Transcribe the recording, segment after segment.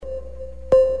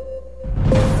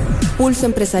Pulso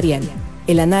Empresarial.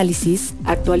 El análisis,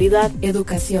 actualidad,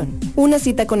 educación. Una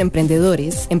cita con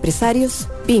emprendedores, empresarios,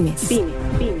 pymes.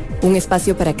 Un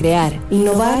espacio para crear,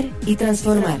 innovar y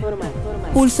transformar.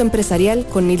 Pulso Empresarial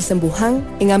con Nilsen Buján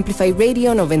en Amplify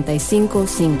Radio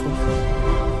 95.5.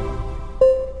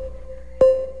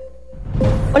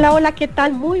 Hola, ¿qué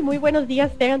tal? Muy buenos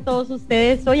días tengan todos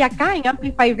ustedes. Hoy acá en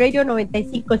Amplify Radio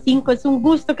 95.5. Es un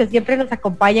gusto que siempre nos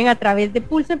acompañen a través de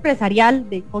Pulso Empresarial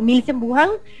con Nilsen Buján.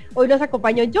 Hoy los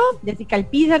acompaño yo, Jessica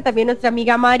Alpizar, también nuestra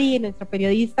amiga Mari, nuestra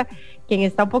periodista, quien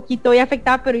está un poquito hoy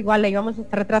afectada, pero igual ahí vamos a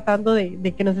estar tratando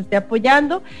de que nos esté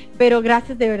apoyando. Pero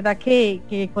gracias, de verdad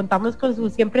que contamos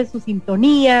con siempre su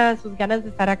sintonía, sus ganas de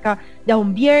estar acá ya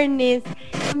un viernes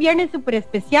súper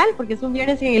especial, porque es un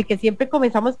viernes en el que siempre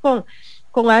comenzamos con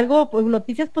algo, pues,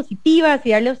 noticias positivas,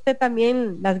 y darle a usted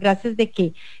también las gracias de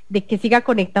que siga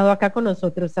conectado acá con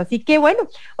nosotros. Así que bueno,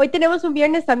 hoy tenemos un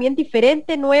viernes también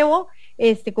diferente, nuevo,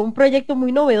 con un proyecto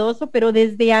muy novedoso, pero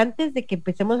desde antes de que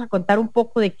empecemos a contar un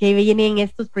poco de qué vienen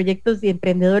estos proyectos de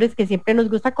emprendedores que siempre nos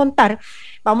gusta contar,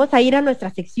 vamos a ir a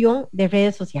nuestra sección de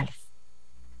redes sociales.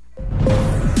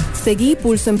 Seguí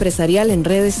Pulso Empresarial en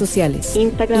redes sociales.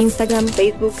 Instagram,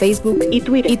 Facebook y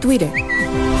Twitter.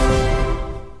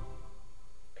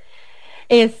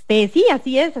 Sí,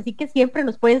 así es, así que siempre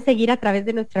nos pueden seguir a través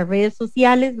de nuestras redes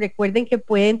sociales. Recuerden que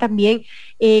pueden también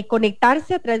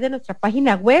conectarse a través de nuestra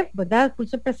página web, ¿verdad?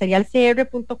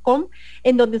 pulsoempresarialcr.com,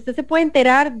 en donde usted se puede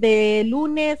enterar de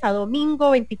lunes a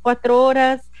domingo, 24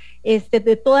 horas,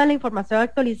 de toda la información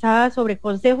actualizada sobre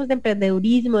consejos de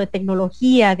emprendedurismo, de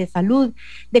tecnología, de salud,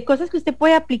 de cosas que usted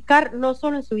puede aplicar no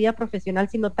solo en su vida profesional,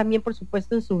 sino también, por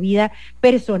supuesto, en su vida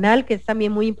personal, que es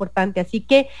también muy importante. Así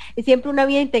que siempre una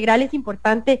vida integral es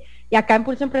importante, y acá en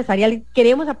Pulso Empresarial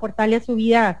queremos aportarle a su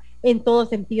vida en todo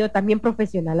sentido, también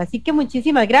profesional. Así que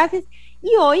muchísimas gracias.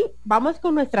 Y hoy vamos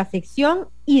con nuestra sección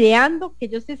Ideando, que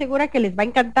yo estoy segura que les va a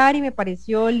encantar, y me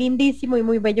pareció lindísimo y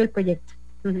muy bello el proyecto.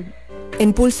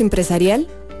 En Pulso Empresarial,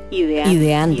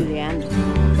 Ideando.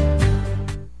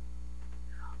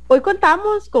 Hoy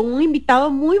contamos con un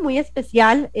invitado muy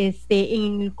especial,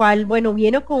 en el cual, bueno,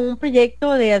 viene con un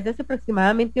proyecto desde hace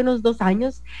aproximadamente unos 2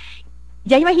 años.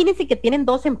 Ya imagínense que tienen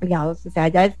 2 empleados, o sea,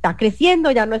 ya está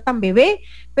creciendo, ya no es tan bebé,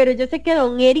 pero yo sé que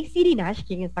don Erick Xianinash,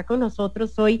 quien está con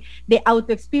nosotros hoy, de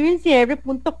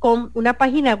autoexperiencecr.com, una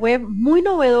página web muy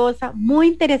novedosa, muy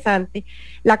interesante,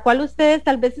 la cual ustedes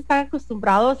tal vez están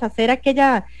acostumbrados a hacer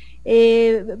aquella,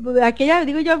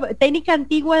 digo yo, técnica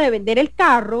antigua de vender el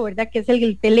carro, ¿verdad? Que es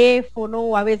el teléfono,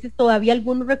 o a veces todavía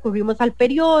algunos recurrimos al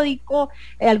periódico,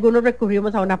 algunos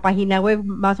recurrimos a una página web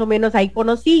más o menos ahí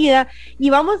conocida, y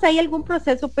vamos ahí a algún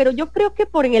proceso, pero yo creo que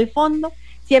por en el fondo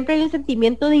siempre hay un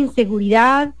sentimiento de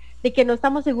inseguridad, de que no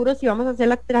estamos seguros si vamos a hacer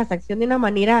la transacción de una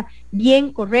manera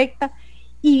bien, correcta.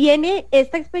 Y viene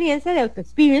esta experiencia de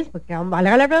auto-experience, porque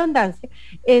valga la redundancia,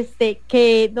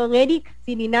 que don Erick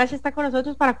Xianinash está con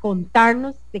nosotros para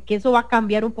contarnos de que eso va a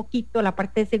cambiar un poquito la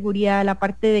parte de seguridad, la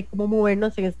parte de cómo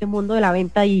movernos en este mundo de la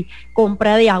venta y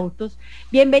compra de autos.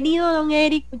 Bienvenido, don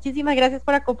Erick, muchísimas gracias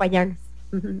por acompañarnos.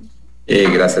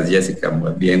 Gracias, Jessica,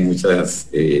 muy bien,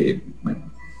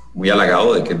 muy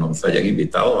halagado de que nos hayan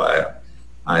invitado a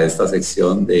esta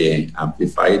sección de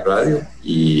Amplify Radio,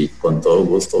 y con todo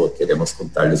gusto queremos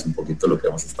contarles un poquito lo que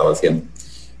hemos estado haciendo.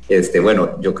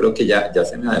 Bueno, yo creo que ya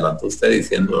se me adelantó usted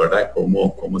diciendo, ¿verdad?,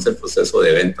 cómo es el proceso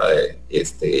de venta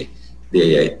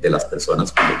de las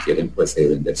personas cuando quieren, pues,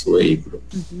 vender su vehículo.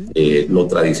 Lo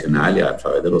tradicional, y a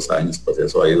través de los años, pues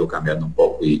eso ha ido cambiando un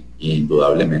poco, y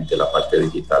indudablemente la parte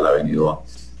digital ha venido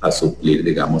a suplir,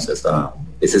 digamos,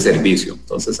 ese servicio.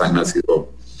 Entonces han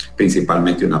nacido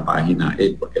principalmente una página,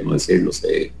 por qué no decirlo,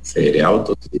 CR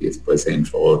Autos, y después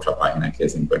entró otra página que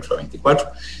es Encuentro 24,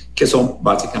 que son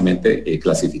básicamente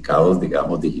clasificados,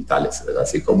 digamos, digitales, ¿verdad?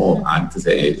 Así como antes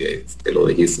te lo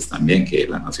dijiste también, que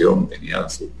La Nación tenía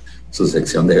su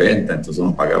sección de venta, entonces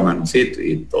uno pagaba un anuncito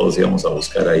y todos íbamos a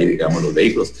buscar ahí, digamos, los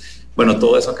vehículos. Bueno,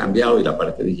 todo eso ha cambiado, y la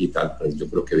parte digital, pues yo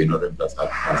creo que vino a reemplazar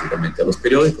básicamente a los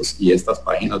periódicos, y estas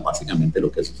páginas básicamente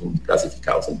lo que son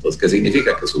clasificados. Entonces, ¿qué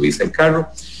significa? Que subiste el carro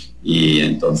y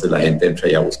entonces la gente entra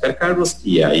ya a buscar carros,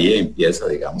 y ahí empieza,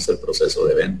 digamos, el proceso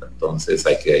de venta. Entonces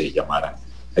hay que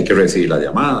hay que recibir las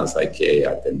llamadas, hay que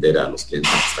atender a los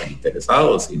clientes que están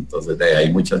interesados, y entonces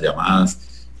hay muchas llamadas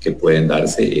que pueden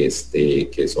darse,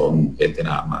 que son gente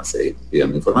nada más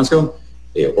pidiendo información,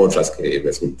 otras que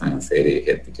resultan ser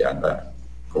gente que anda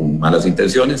con malas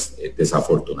intenciones.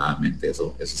 Desafortunadamente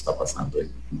eso está pasando en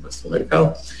nuestro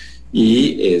mercado.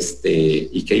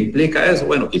 ¿Y qué implica eso?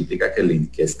 Bueno, que implica que el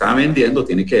que está vendiendo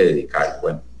tiene que dedicar.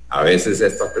 Bueno, a veces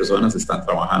estas personas están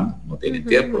trabajando, no tienen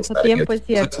tiempo. Tiempo es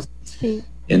cierto. Sí.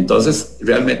 Entonces,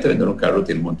 realmente vender un carro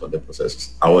tiene un montón de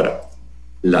procesos. Ahora,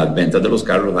 las ventas de los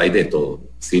carros hay de todo.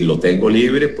 Si lo tengo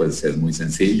libre, pues es muy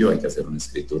sencillo, hay que hacer una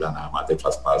escritura nada más de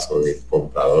traspaso del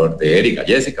comprador de Erick a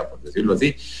Jessica, por decirlo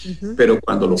así. Pero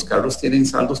cuando los carros tienen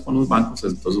saldos con los bancos,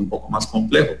 entonces es un poco más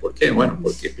complejo. ¿Por qué? Bueno,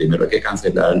 porque primero hay que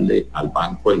cancelarle al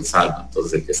banco el saldo.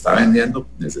 Entonces el que está vendiendo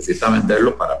necesita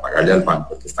venderlo para pagarle al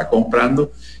banco. El que está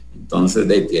comprando, entonces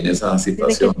tiene esa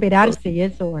situación. Tiene que esperarse y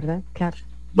eso, ¿verdad? Claro.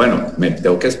 Bueno, me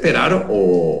tengo que esperar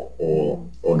o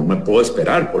no me puedo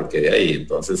esperar, porque de ahí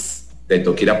entonces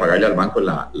tengo que ir a pagarle al banco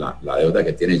la deuda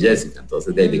que tiene Jessica.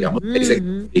 Entonces, digamos, ahí se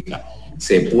complica.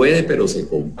 Se puede, pero se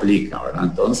complica, ¿verdad?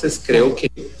 Entonces, creo que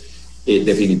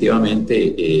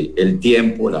definitivamente el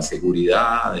tiempo, la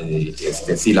seguridad,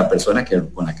 si la persona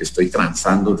con la que estoy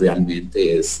transando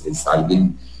realmente es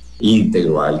alguien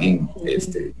íntegro, alguien,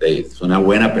 es una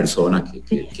buena persona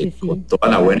que con toda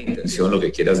la buena intención lo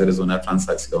que quiere hacer es una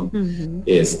transacción,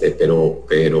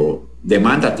 pero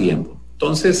demanda tiempo.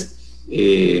 Entonces,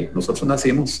 nosotros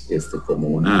nacimos como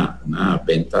una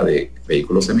venta de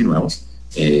vehículos seminuevos.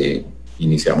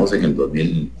 Iniciamos en el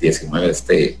 2019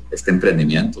 este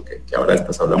emprendimiento, que ahora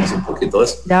después hablamos un poquito de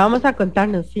eso. Ya vamos a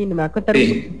contarnos, sí, me va a contar un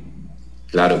poco.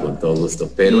 Claro, con todo gusto,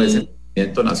 pero ese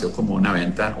nació como una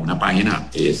venta, una página,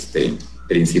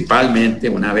 principalmente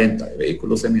una venta de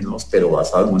vehículos seminuevos, pero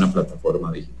basado en una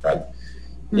plataforma digital,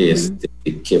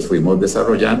 que fuimos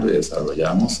desarrollando y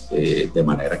desarrollamos de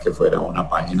manera que fuera una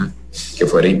página que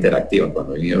fuera interactiva.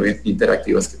 Cuando digo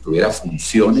interactiva es que tuviera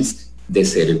funciones de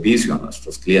servicio a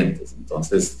nuestros clientes.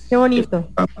 Entonces, qué bonito.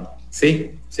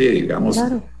 Sí, digamos,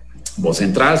 claro. Vos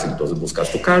entras, entonces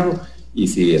buscas tu carro, y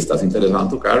si estás interesado en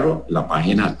tu carro, la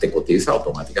página te cotiza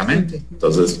automáticamente.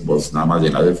 Entonces vos nada más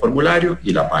llenas el formulario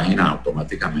y la página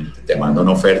automáticamente te manda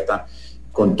una oferta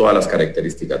con todas las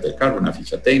características del carro, una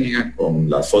ficha técnica, con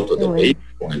las fotos del vehículo,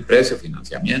 con el precio,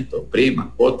 financiamiento,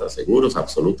 prima, cuotas, seguros,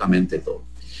 absolutamente todo.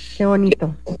 Qué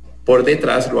bonito. Por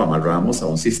detrás lo amarramos a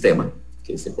un sistema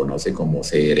que se conoce como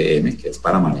CRM, que es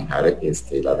para manejar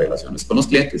las relaciones con los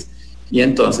clientes. Y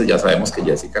entonces ya sabemos que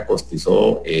Jessica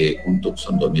cotizó un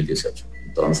Tucson 2018.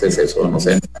 Entonces eso nos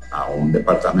entra a un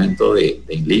departamento de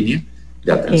en línea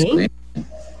de atención.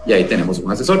 Y ahí tenemos un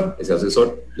asesor. Ese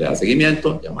asesor le da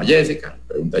seguimiento, llama a Jessica,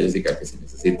 pregunta a Jessica que si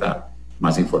necesita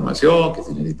más información, que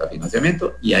si necesita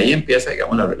financiamiento. Y ahí empieza,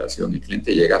 digamos, la relación. El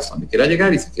cliente llega hasta donde quiera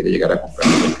llegar, y si quiere llegar a comprar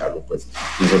el carro, pues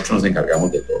nosotros nos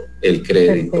encargamos de todo. El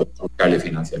crédito, buscarle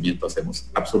financiamiento, hacemos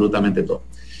absolutamente todo.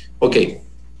 Ok.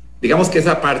 Digamos que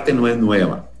esa parte no es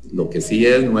nueva. Lo que sí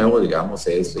es nuevo, digamos,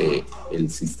 es el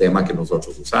sistema que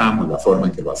nosotros usamos, la forma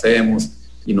en que lo hacemos,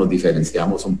 y nos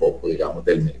diferenciamos un poco, digamos,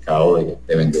 del mercado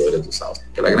de vendedores de usados.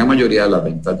 Porque la gran mayoría de las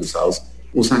ventas de usados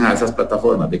usan a esas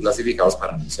plataformas de clasificados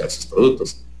para anunciar sus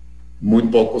productos. Muy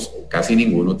pocos o casi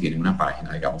ninguno tiene una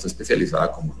página, digamos,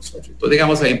 especializada como nosotros. Entonces,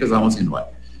 digamos, ahí empezamos a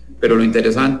innovar. Pero lo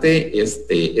interesante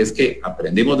es que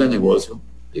aprendimos del negocio,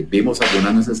 vimos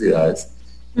algunas necesidades,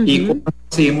 y como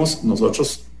hicimos,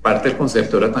 nosotros, parte del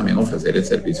concepto era también ofrecer el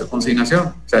servicio de consignación.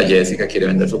 O sea, Jessica quiere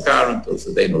vender su carro,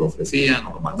 entonces de ahí nos lo ofrecían,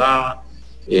 nos lo mandaban.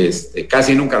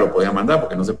 Casi nunca lo podía mandar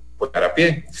porque no se puede dar a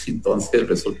pie. Entonces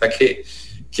resulta que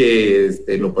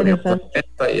lo poníamos a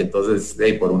venta, y entonces de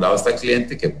ahí, por un lado está el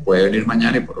cliente que puede venir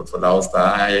mañana, y por otro lado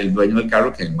está el dueño del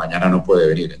carro que mañana no puede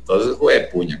venir. Entonces,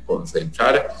 puña,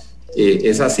 concentrar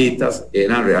esas citas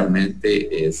era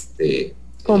realmente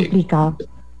complicado.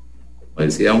 Como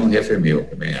decía un jefe mío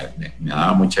que me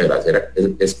daba mucha gracia,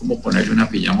 es como ponerle una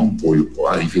pijama a un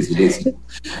pulpo, dificilísimo.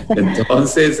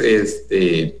 Entonces,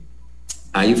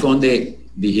 ahí fue donde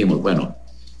dijimos, bueno,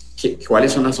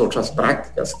 ¿cuáles son las otras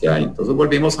prácticas que hay? Entonces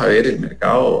volvimos a ver el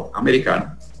mercado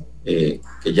americano, que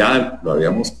ya lo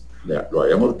habíamos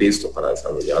visto para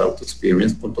desarrollar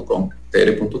autoexperience.com,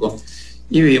 tr.com,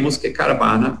 y vimos que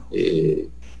Carvana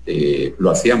lo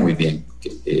hacía muy bien.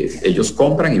 Ellos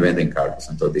compran y venden carros.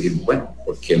 Entonces dijimos, bueno,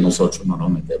 ¿por qué nosotros no nos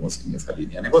metemos en esa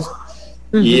línea de negocio?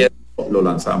 Y lo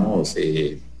lanzamos,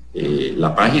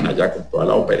 la página ya con toda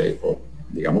la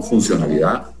digamos,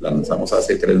 funcionalidad, la lanzamos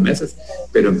hace 3 meses,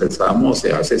 pero empezamos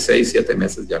hace 6, 7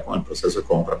 meses ya con el proceso de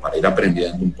compra, para ir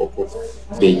aprendiendo un poco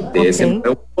de ese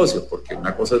nuevo negocio, porque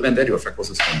una cosa es vender y otra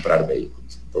cosa es comprar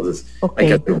vehículos. Entonces hay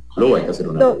que hacer un flow, hay que hacer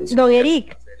una don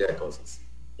Erick, serie de cosas.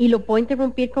 Y lo puedo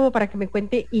interrumpir como para que me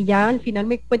cuente, y ya al final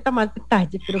me cuenta más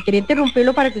detalles, pero quería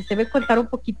interrumpirlo para que usted me contara un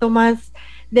poquito más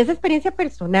de esa experiencia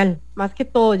personal, más que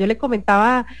todo. Yo le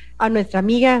comentaba a nuestra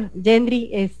amiga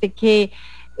Gendry que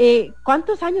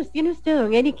 ¿cuántos años tiene usted,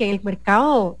 don Erick, en el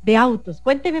mercado de autos?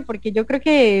 Cuénteme, porque yo creo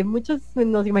que muchos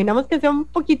nos imaginamos que sean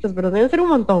poquitos, pero deben ser un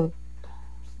montón.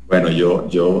 Bueno, yo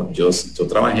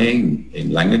trabajé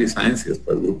en Langley Science y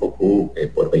después Grupo Q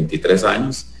por 23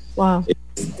 años. Wow.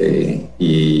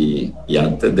 Y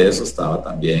antes de eso estaba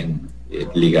también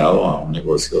ligado a un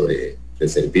negocio de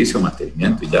servicio,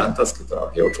 mantenimiento y llantas, que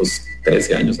trabajé otros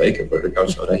 13 años ahí, que fue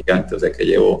recauchadora gigante, o sea que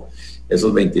llevo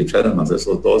esos 23 más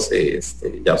esos 12,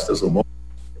 ya usted sumó.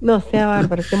 No sea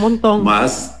bárbaro, qué montón.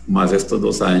 Más estos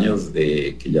 2 años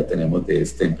que ya tenemos de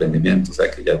este emprendimiento, o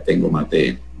sea que ya tengo más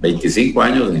de 25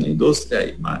 años en la industria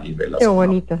y relacionado. Qué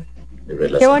bonito.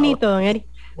 Qué bonito, don Erick.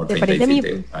 ¿Te parece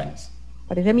años?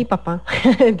 Parece mi papá.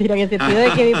 Mentira, en el sentido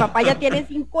de que mi papá ya tiene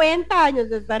 50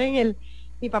 años de estar en el...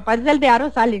 Mi papá es el de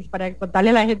Aros Alex, para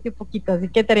contarle a la gente un poquito, así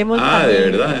que tenemos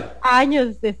 ¿de verdad?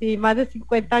 años, más de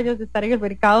 50 años de estar en el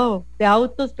mercado de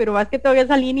autos, pero más que todo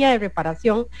esa línea de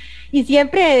reparación, y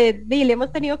siempre le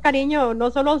hemos tenido cariño, no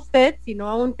solo a usted, sino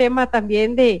a un tema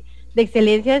también de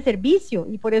excelencia de servicio,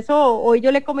 y por eso hoy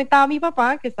yo le comentaba a mi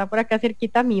papá, que está por acá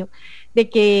cerquita mío, de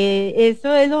que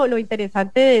eso es lo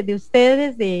interesante de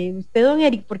ustedes, de usted, don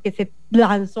Erick, porque se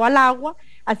lanzó al agua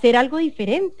a hacer algo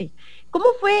diferente. ¿Cómo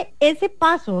fue ese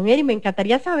paso, don Erick? Me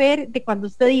encantaría saber de cuando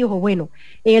usted dijo, bueno,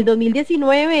 en el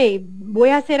 2019 voy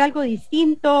a hacer algo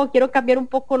distinto, quiero cambiar un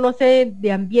poco, no sé,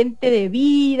 de ambiente de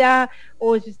vida,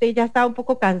 o si usted ya estaba un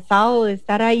poco cansado de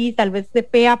estar ahí, tal vez de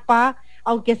pe a pa,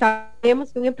 aunque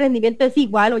sabemos que un emprendimiento es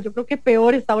igual, o yo creo que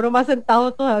peor, está uno más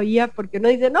sentado todavía, porque uno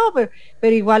dice, no,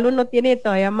 pero igual uno tiene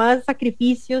todavía más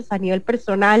sacrificios a nivel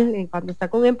personal cuando está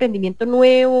con un emprendimiento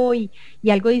nuevo y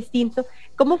algo distinto.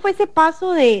 ¿Cómo fue ese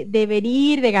paso de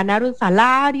venir, de ganar un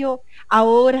salario?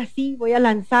 Ahora sí, voy a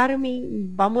lanzarme y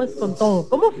vamos con todo.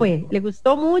 ¿Cómo fue? ¿Le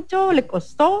gustó mucho? ¿Le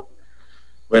costó?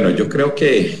 Bueno, yo creo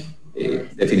que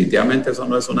definitivamente eso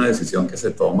no es una decisión que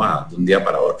se toma de un día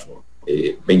para otro.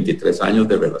 23 años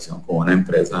de relación con una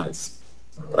empresa es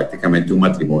prácticamente un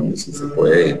matrimonio, si se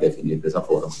puede definir de esa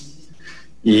forma.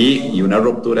 Y una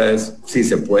ruptura es, si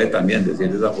se puede también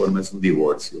decir de esa forma, es un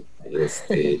divorcio.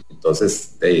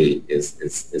 Entonces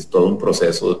es todo un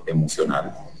proceso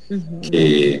emocional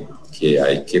que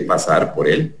hay que pasar por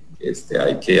él,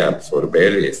 hay que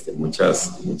absorber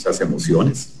muchas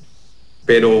emociones.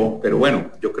 Pero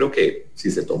bueno, yo creo que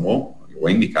si se tomó, o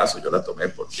en mi caso yo la tomé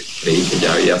porque creí que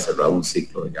ya había cerrado un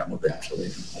ciclo, digamos, dentro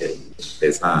de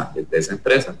esa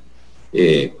empresa.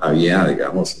 Había,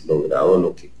 digamos, logrado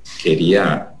lo que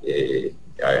quería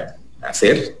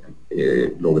hacer.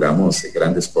 Logramos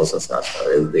grandes cosas a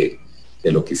través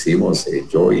de lo que hicimos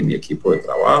yo y mi equipo de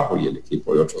trabajo y el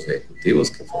equipo de otros ejecutivos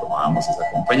que formábamos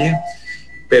esa compañía.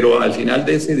 Pero al final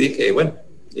decidí que, bueno,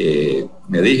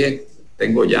 me dije,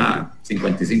 tengo ya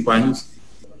 55 años,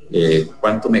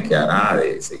 ¿cuánto me quedará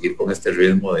de seguir con este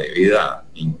ritmo de vida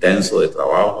intenso de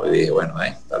trabajo? Y dije, bueno,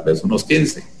 tal vez unos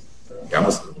 15.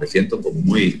 Digamos, me siento con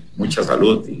mucha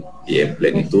salud y en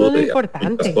plenitud. Eso es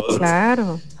importante,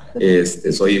 claro.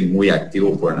 Soy muy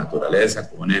activo por naturaleza,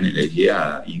 con una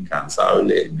energía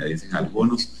incansable, me dicen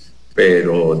algunos,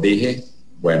 pero dije,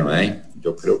 bueno,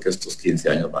 yo creo que estos 15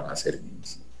 años van a ser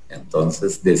míos.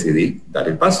 Entonces decidí dar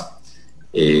el paso.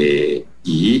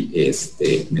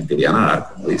 Me tiré a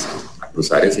nadar, como dicen, a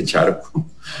cruzar ese charco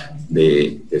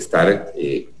de estar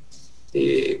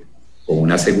con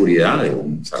una seguridad de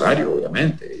un salario,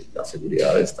 obviamente, la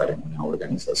seguridad de estar en una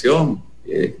organización,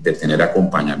 de tener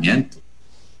acompañamiento,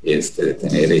 de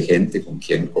tener gente con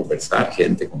quien conversar,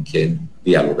 gente con quien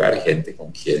dialogar, gente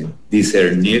con quien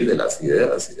discernir de las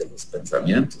ideas y de los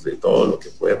pensamientos, de todo lo que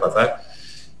puede pasar,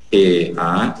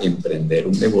 a emprender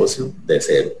un negocio de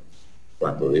cero.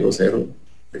 Cuando digo cero,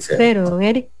 de cero. Cero, don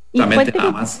Erick. Solamente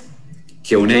nada más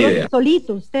que una idea.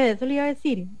 Solito, usted, eso le iba a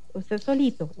decir. ¿Usted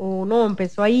solito? ¿O no?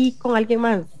 ¿Empezó ahí con alguien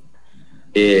más?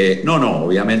 No,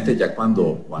 obviamente ya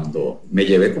cuando me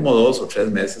llevé como 2 o 3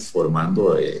 meses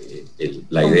formando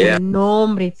la idea. El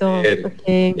nombre y todo.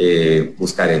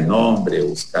 Buscar el nombre,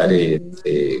 buscar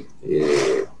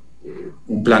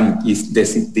un plan, y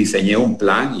diseñé un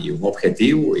plan y un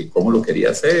objetivo y cómo lo quería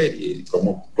hacer y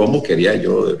cómo quería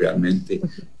yo realmente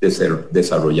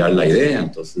desarrollar la idea.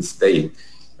 Entonces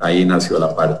ahí nació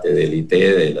la parte del IT,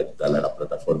 de la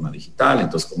plataforma digital,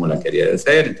 entonces cómo la quería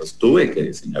hacer, entonces tuve que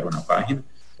diseñar una página.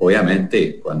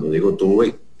 Obviamente, cuando digo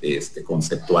tuve,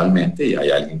 conceptualmente, y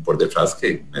hay alguien por detrás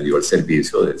que me dio el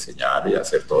servicio de diseñar y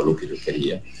hacer todo lo que yo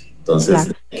quería. Entonces,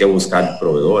 claro, hay que buscar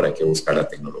proveedor, hay que buscar la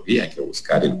tecnología, hay que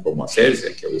buscar el cómo hacerse,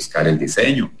 hay que buscar el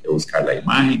diseño, hay que buscar la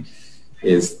imagen.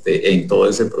 En todo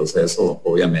ese proceso,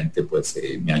 obviamente, pues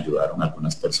me ayudaron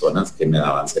algunas personas que me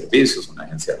daban servicios, una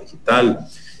agencia digital,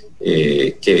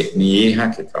 que mi hija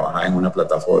que trabajaba en una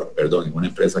en una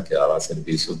empresa que daba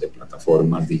servicios de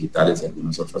plataformas digitales y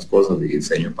algunas otras cosas, de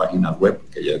diseño de páginas web,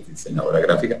 que ella es diseñadora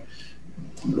gráfica,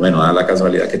 bueno, da la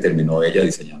casualidad que terminó ella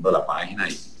diseñando la página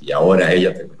y ahora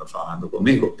ella terminó trabajando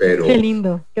conmigo, pero... Qué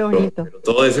lindo, qué bonito. Pero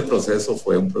todo ese proceso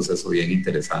fue un proceso bien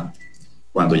interesante.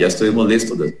 Cuando ya estuvimos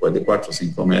listos, después de 4 o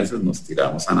 5 meses, nos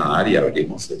tiramos a nadar y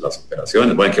abrimos las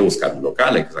operaciones. Bueno, hay que buscar un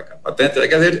local, hay que sacar patentes, hay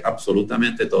que hacer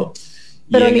absolutamente todo.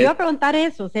 Pero le iba a preguntar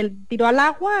eso, ¿se tiró al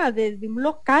agua desde un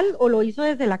local o lo hizo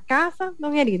desde la casa? No,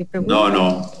 lo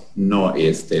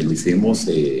hicimos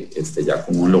ya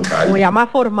con un local. Como llama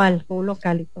formal, con un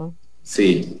local y todo.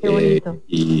 Sí,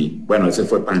 y bueno, ese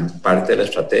fue parte de la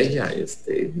estrategia.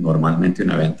 Normalmente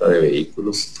una venta de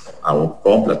vehículos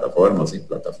con plataforma o sin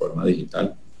plataforma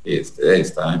digital,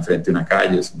 está enfrente de una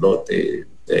calle, es un lote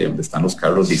donde están los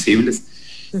carros visibles.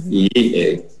 Uh-huh.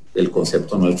 Y el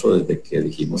concepto nuestro desde que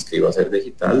dijimos que iba a ser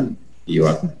digital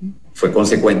fue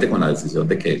consecuente con la decisión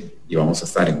de que íbamos a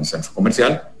estar en un centro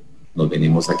comercial. Nos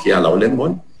vinimos aquí al Outlet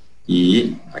Mall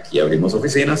y aquí abrimos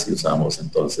oficinas y usamos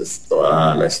entonces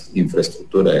toda la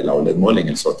infraestructura del Outlet Mall. En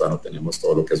el sótano tenemos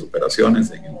todo lo que es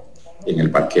operaciones, en el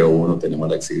parqueo 1 tenemos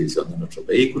la exhibición de nuestros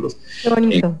vehículos. Qué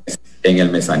bonito. En el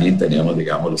mezanín teníamos,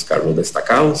 digamos, los carros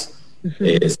destacados.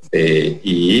 Uh-huh.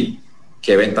 Y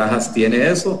 ¿qué ventajas tiene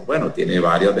eso? Bueno, tiene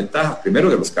varias ventajas. Primero,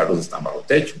 que los carros están bajo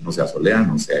techo, no se asolean,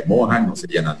 no se mojan, no se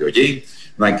llenan de hollín,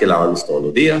 no hay que lavarlos todos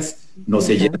los días, no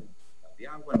se llenan de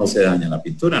agua, no se daña la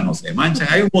pintura, no se manchan.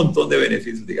 Hay un montón de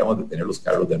beneficios, digamos, de tener los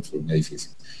carros dentro de un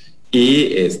edificio.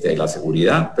 Y la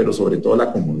seguridad, pero sobre todo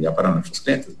la comodidad para nuestros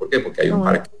clientes. ¿Por qué? Porque hay un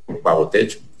parque bajo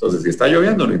techo. Entonces, si está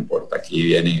lloviendo, no importa. Aquí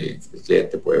viene el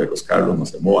cliente, puede ver los carros, no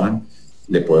se mojan,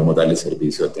 le podemos darle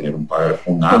servicio de tener un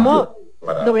amplio...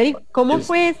 ¿Cómo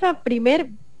fue esa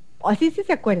así si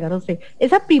se acuerda, no sé,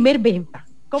 esa primer venta?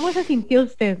 ¿Cómo se sintió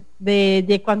usted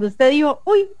de cuando usted dijo,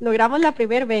 logramos la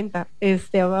primer venta,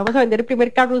 vamos a vender el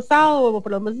primer carro usado, o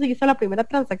por lo menos se hizo la primera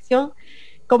transacción?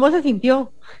 ¿Cómo se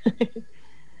sintió?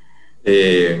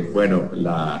 Bueno,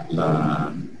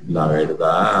 la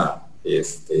verdad,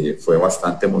 fue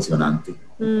bastante emocionante.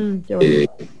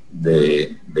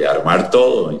 De armar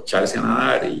todo, echarse a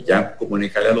nadar y ya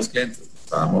comunicarle a los clientes.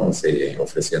 Estábamos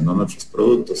ofreciendo nuestros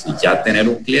productos y ya tener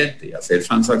un cliente y hacer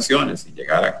transacciones y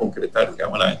llegar a concretar,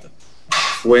 digamos, la venta.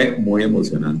 Fue muy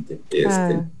emocionante.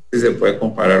 Se puede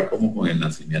comparar como con el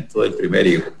nacimiento del primer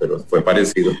hijo, pero fue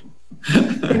parecido.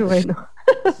 Qué bueno.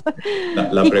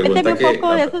 La pregunta que... un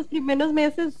poco de esos primeros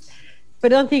meses,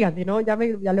 perdón, síganme, ¿no? Ya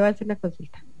le voy a hacer una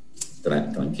consulta.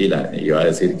 Tranquila, iba a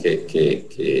decir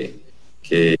que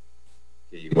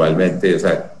igualmente,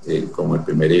 como el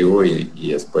primer hijo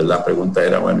y después la pregunta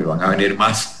era, bueno, ¿y van a venir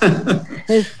más?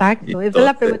 Exacto, entonces, esa es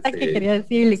la pregunta que quería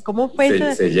decirle. ¿Cómo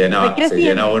fue? Se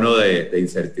llena uno de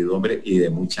incertidumbre y de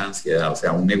mucha ansiedad. O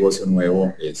sea, un negocio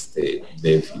nuevo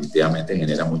definitivamente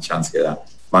genera mucha ansiedad.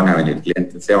 Van a venir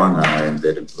clientes, se van a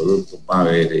vender el producto, va a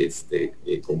haber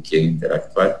con quién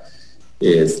interactuar.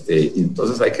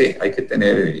 Entonces hay que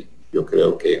tener, yo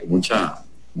creo que mucha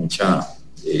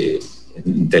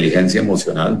inteligencia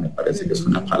emocional. Me parece que es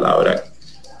una palabra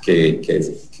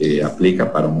que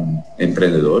aplica para un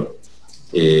emprendedor.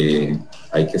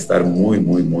 Hay que estar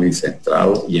muy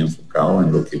centrado y enfocado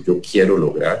en lo que yo quiero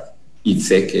lograr y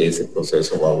sé que ese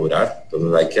proceso va a durar.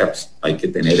 Entonces hay que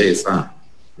tener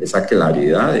esa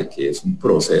claridad de que es un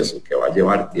proceso que va a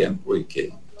llevar tiempo y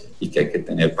que hay que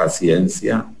tener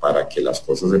paciencia para que las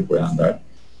cosas se puedan dar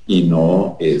y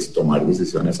no tomar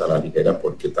decisiones a la ligera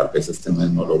porque tal vez este mes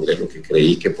no logré lo que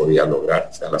creí que podía lograr.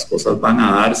 O sea, las cosas van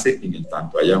a darse en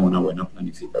tanto haya una buena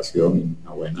planificación y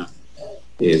una buena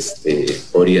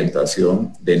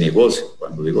orientación de negocio.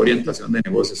 Cuando digo orientación de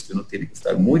negocio es que uno tiene que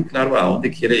estar muy claro a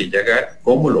dónde quiere llegar,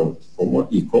 cómo lo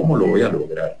voy a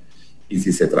lograr. Y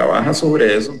si se trabaja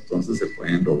sobre eso, entonces se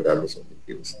pueden lograr los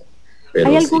objetivos. Pero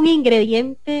 ¿hay algún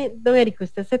ingrediente, don Erick,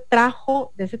 usted se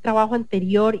trajo de ese trabajo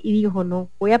anterior y dijo, no,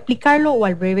 voy a aplicarlo, o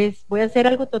al revés, voy a hacer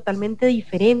algo totalmente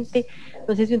diferente?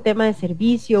 No sé si un tema de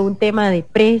servicio, un tema de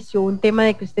precio, un tema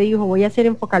de que usted dijo, voy a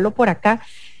enfocarlo por acá.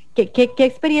 ¿Qué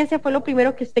experiencia fue lo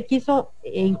primero que usted quiso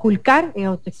inculcar en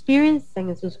Auto Experience,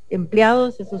 en sus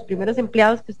empleados, en sus primeros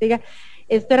empleados, que usted diga,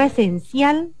 esto era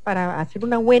esencial para hacer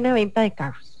una buena venta de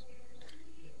carros?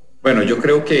 Bueno, yo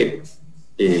creo que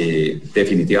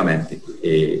definitivamente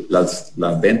las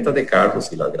ventas de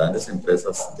carros y las grandes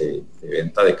empresas de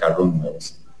venta de carros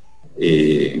nuevos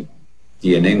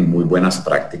tienen muy buenas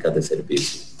prácticas de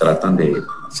servicio, tratan de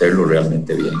hacerlo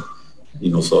realmente bien y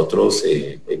nosotros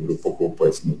el Grupo Q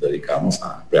pues nos dedicamos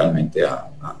realmente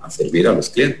a servir a los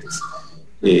clientes.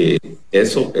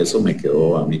 Eso me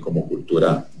quedó a mí como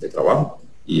cultura de trabajo.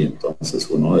 Y entonces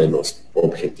uno de los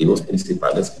objetivos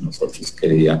principales que nosotros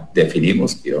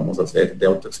definimos que íbamos a hacer de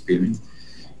Auto Experience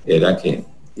era que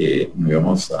no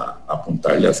íbamos a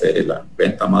apuntarle a hacer la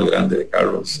venta más grande de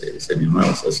carros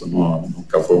seminuevos. Eso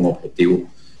nunca fue un objetivo.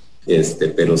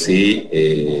 Pero sí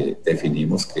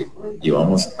definimos que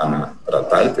íbamos a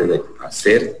tratar de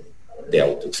hacer de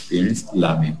Auto Experience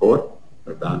la mejor,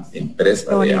 ¿verdad?,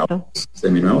 empresa de autos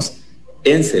seminuevos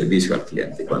en servicio al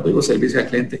cliente. Cuando digo servicio al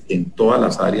cliente, en todas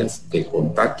las áreas de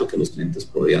contacto que los clientes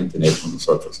podían tener con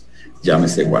nosotros.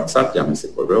 Llámese WhatsApp,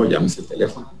 llámese correo, llámese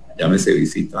teléfono, llámese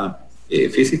visita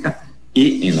física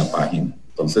y en la página.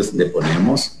 Entonces le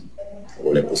pusimos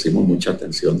mucha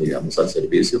atención, digamos, al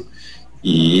servicio.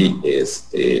 Y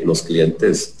los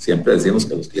clientes, siempre decimos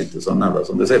que los clientes son la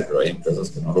razón de ser, pero hay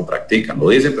empresas que no lo practican, lo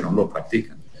dicen pero no lo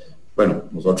practican. Bueno,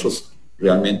 nosotros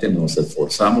realmente nos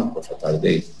esforzamos por tratar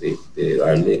de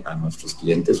darle a nuestros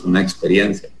clientes una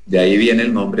experiencia. De ahí viene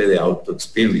el nombre de Auto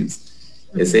Experience.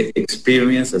 Ese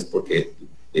experience es porque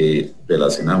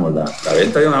relacionamos la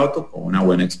venta de un auto con una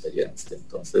buena experiencia.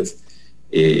 Entonces,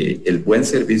 el buen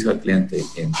servicio al cliente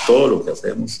en todo lo que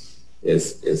hacemos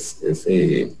es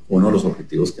uno de los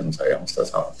objetivos que nos habíamos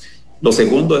trazado. Lo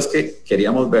segundo es que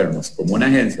queríamos vernos como una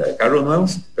agencia de carros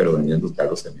nuevos, pero vendiendo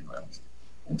carros seminuevos.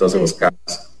 Entonces los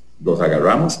carros los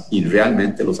agarramos y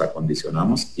realmente los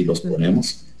acondicionamos y los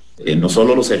ponemos. No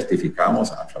solo los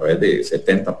certificamos a través de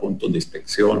 70 puntos de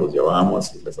inspección, los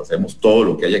llevamos y les hacemos todo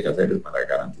lo que haya que hacer para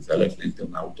garantizarle al cliente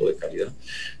un auto de calidad,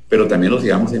 pero también los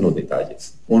llevamos en los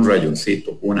detalles. Un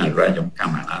rayoncito, una raya, un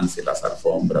camanance, las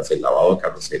alfombras, el lavado de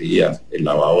carrocerías, el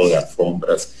lavado de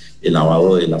alfombras, el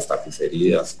lavado de las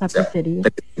tapicerías. O sea,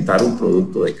 presentar un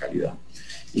producto de calidad.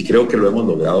 Y creo que lo hemos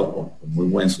logrado con muy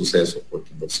buen suceso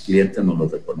porque los clientes nos lo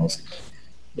reconocen.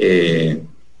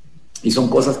 Y son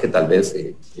cosas que tal vez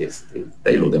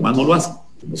los demás no lo hacen.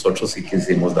 Nosotros sí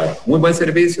quisimos dar muy buen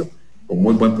servicio con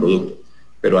muy buen producto,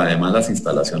 pero además las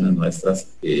instalaciones nuestras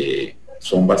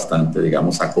son bastante,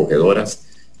 digamos, acogedoras,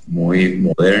 muy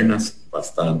modernas,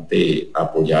 bastante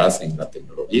apoyadas en la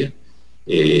tecnología.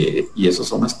 Y esos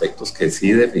son aspectos que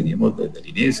sí definimos desde el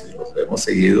inicio y los hemos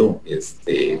seguido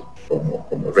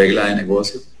como regla de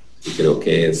negocio. Y creo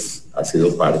que ha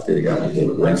sido parte, digamos, del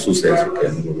buen suceso que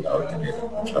hemos logrado tener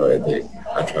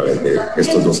a través de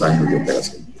estos 2 años de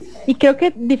operación. Y creo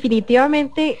que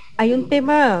definitivamente hay un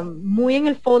tema muy en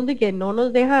el fondo y que no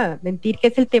nos deja mentir, que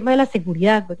es el tema de la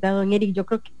seguridad, ¿verdad, don Erick? Yo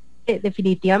creo que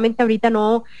definitivamente ahorita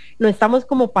no estamos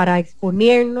como para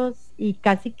exponernos y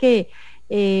casi que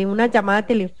una llamada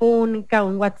telefónica,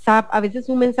 un WhatsApp, a veces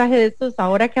un mensaje de estos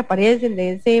ahora que aparecen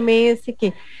de SMS,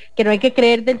 que no hay que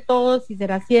creer del todo si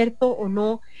será cierto o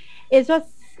no. Eso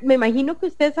me imagino que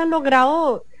ustedes han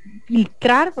logrado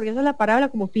filtrar, porque esa es la palabra,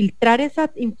 como filtrar esa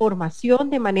información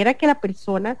de manera que la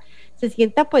persona se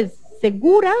sienta pues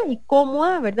segura y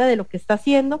cómoda, ¿verdad?, de lo que está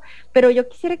haciendo. Pero yo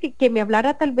quisiera que me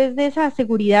hablara tal vez de esa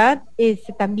seguridad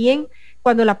también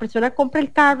cuando la persona compra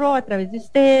el carro a través de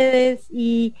ustedes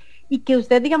y que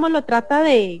usted, digamos, lo trata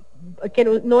de, que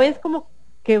no es como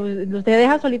que usted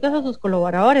deja solitos a sus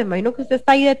colaboradores. Imagino que usted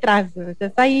está ahí detrás, usted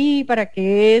está ahí para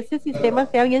que ese sistema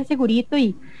sea bien segurito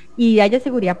y haya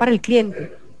seguridad para el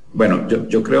cliente. Bueno,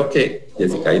 yo creo que,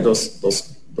 Jessica, hay dos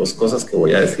cosas que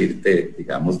voy a decirte,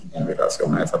 digamos, en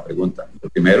relación a esa pregunta. Lo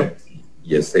primero,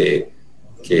 y es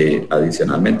que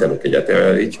adicionalmente a lo que ya te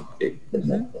había dicho, que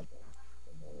como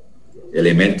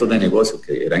elementos de negocio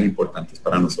que eran importantes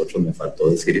para nosotros, me faltó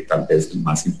decir, y tal vez el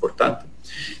más importante,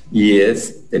 y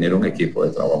es tener un equipo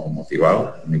de trabajo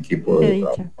motivado, un equipo de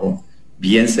trabajo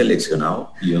bien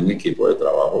seleccionado y un equipo de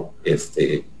trabajo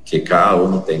que cada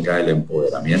uno tenga el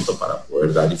empoderamiento para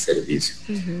poder dar el servicio.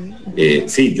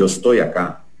 Sí, yo estoy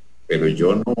acá, pero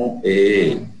yo no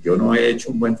he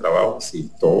hecho un buen trabajo si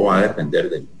todo va a depender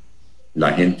de mí.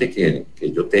 La gente que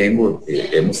yo tengo,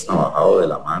 hemos trabajado de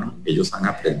la mano, ellos han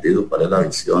aprendido cuál es la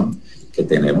visión que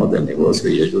tenemos del negocio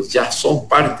y ellos ya son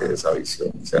parte de esa visión.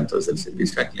 O sea, entonces el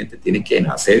servicio al cliente tiene que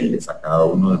nacerles a cada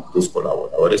uno de tus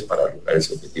colaboradores para lograr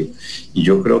ese objetivo. Y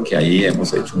yo creo que ahí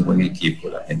hemos hecho un buen equipo.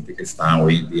 La gente que está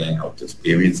hoy en día en Auto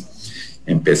Experience,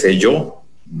 empecé yo,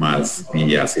 más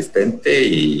mi asistente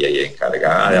y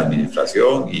encargada de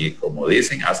administración y, como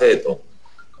dicen, hace de todo.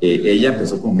 Ella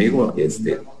empezó conmigo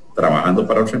trabajando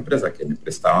para otra empresa que me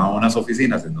prestaba unas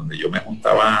oficinas en donde yo me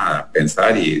juntaba a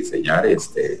pensar y diseñar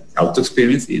Auto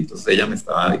Experience, y entonces ella me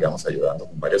estaba, digamos, ayudando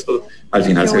con varias cosas. Al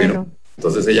final se vino.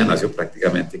 Entonces ella nació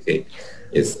prácticamente que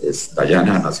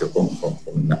Dayana nació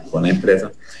con la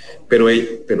empresa,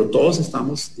 pero todos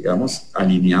estamos, digamos,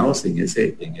 alineados en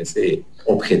ese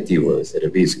objetivo de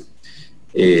servicio.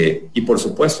 Y por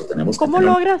supuesto tenemos que... ¿Cómo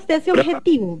logra usted ese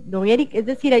objetivo, don Erick? Es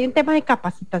decir, hay un tema de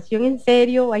capacitación en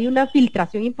serio, hay una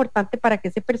filtración importante para que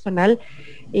ese personal,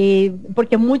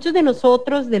 porque muchos de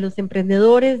nosotros, de los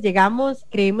emprendedores, llegamos,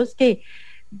 creemos que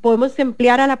podemos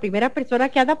emplear a la primera persona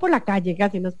que anda por la calle,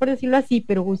 casi no es por decirlo así,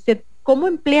 pero usted, ¿cómo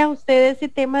emplea usted ese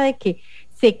tema de que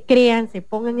se crean, se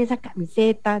pongan esa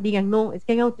camiseta, digan, no, es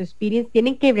que en Auto Experience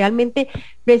tienen que realmente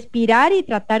respirar y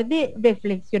tratar de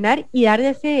reflexionar y dar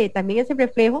también ese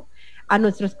reflejo a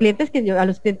nuestros clientes, a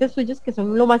los clientes suyos, que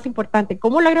son lo más importante?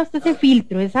 ¿Cómo logra usted ese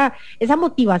filtro, esa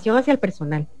motivación hacia el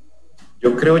personal?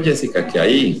 Yo creo, Jessica, que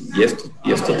ahí, y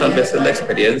esto tal vez es la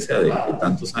experiencia de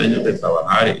tantos años de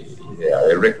trabajar y de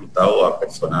haber reclutado a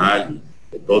personal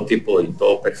de todo tipo, de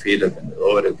todo perfil, de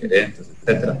vendedores, gerentes,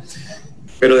 etcétera.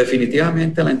 Pero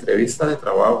definitivamente la entrevista de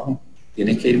trabajo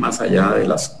tiene que ir más allá de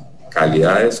las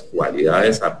calidades,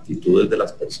 cualidades, aptitudes de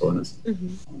las personas.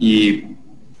 Y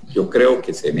yo creo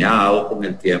que se me ha dado con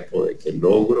el tiempo de que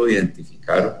logro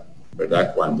identificar,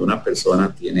 ¿verdad?, cuando una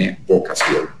persona tiene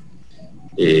vocación.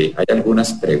 Hay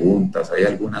algunas preguntas, hay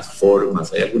algunas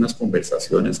formas, hay algunas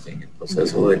conversaciones que en el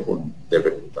proceso de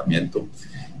reclutamiento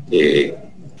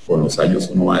con los años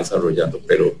uno va desarrollando,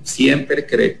 pero siempre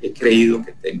he creído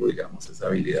que tengo, digamos, esa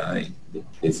habilidad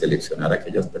de seleccionar a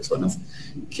aquellas personas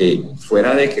que,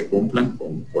 fuera de que cumplan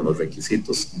con los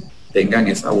requisitos, tengan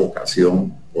esa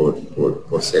vocación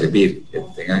por servir, que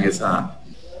tengan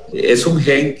es un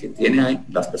gen que tienen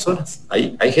las personas.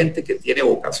 Hay gente que tiene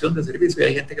vocación de servicio y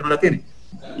hay gente que no la tiene.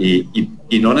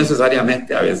 Y no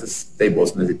necesariamente a veces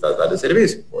vos necesitas darle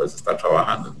servicio, puedes estar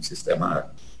trabajando en un sistema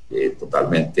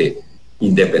totalmente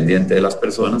independiente de las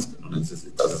personas, que no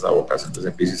necesitas esa vocación de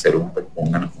servicio y ser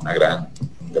una gran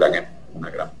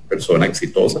persona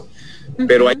exitosa.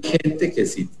 Pero hay gente que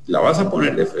si la vas a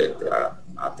poner de frente a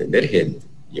atender gente,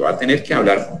 y va a tener que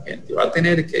hablar con gente, va a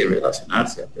tener que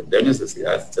relacionarse, atender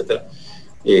necesidades, etcétera,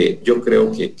 yo creo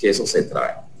que eso se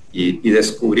trae. Y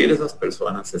descubrir esas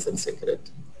personas es el secreto.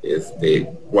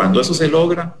 Cuando eso se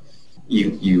logra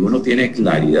y uno tiene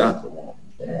claridad como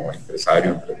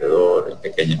empresario, emprendedor,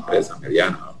 pequeña empresa,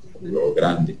 mediana o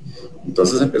grande,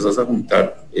 entonces empezás a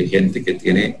juntar gente que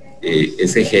tiene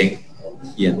ese gen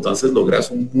y entonces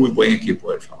logras un muy buen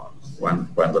equipo de trabajo.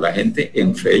 Cuando la gente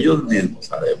entre ellos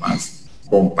mismos además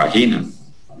compaginan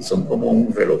y son como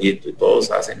un relojito y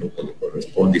todos hacen lo que les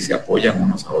corresponde y se apoyan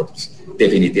unos a otros,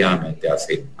 definitivamente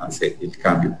hace el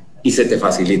cambio y se te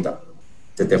facilita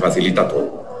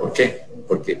todo. ¿Por qué?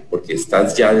 Porque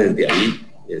estás ya desde ahí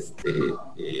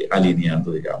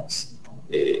alineando, digamos,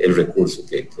 el recurso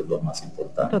que es lo más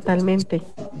importante. Totalmente,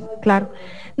 claro.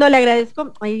 No, le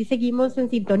agradezco. Ahí seguimos en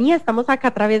sintonía. Estamos acá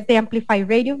a través de Amplify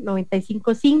Radio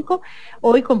 95.5.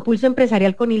 Hoy con Pulso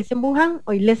Empresarial con Ilse Buján.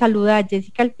 Hoy le saluda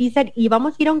Jessica Alpizar y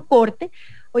vamos a ir a un corte.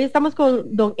 Hoy estamos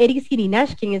con don Erick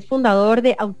Xianinash, quien es fundador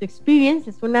de Auto Experience.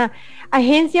 Es una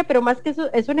agencia, pero más que eso,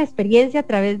 es una experiencia a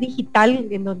través digital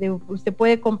en donde usted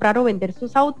puede comprar o vender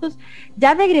sus autos.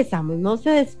 Ya regresamos, no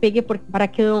se despegue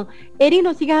para que don Erick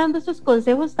nos siga dando esos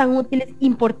consejos tan útiles,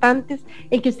 importantes,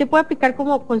 en que usted puede aplicar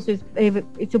como con su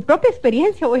propia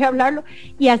experiencia, voy a hablarlo,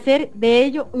 y hacer de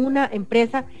ello una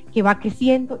empresa que va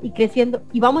creciendo y creciendo.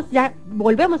 Y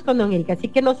volvemos con don Erick, así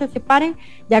que no se separen,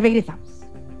 ya regresamos.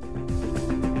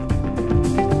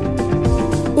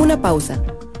 Una pausa.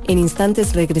 En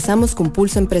instantes regresamos con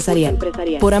Pulso Empresarial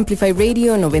por Amplify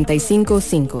Radio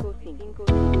 95.5.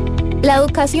 La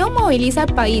educación moviliza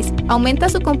al país, aumenta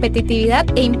su competitividad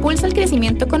e impulsa el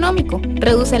crecimiento económico,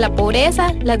 reduce la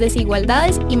pobreza, las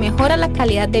desigualdades y mejora la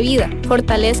calidad de vida,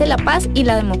 fortalece la paz y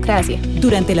la democracia.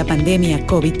 Durante la pandemia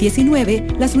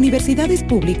COVID-19, las universidades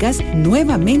públicas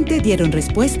nuevamente dieron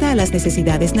respuesta a las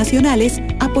necesidades nacionales,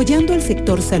 apoyando al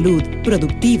sector salud,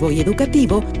 productivo y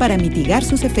educativo para mitigar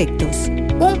sus efectos.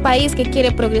 Un país que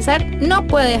quiere progresar no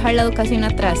puede dejar la educación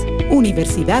atrás.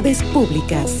 Universidades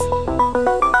públicas.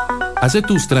 Hace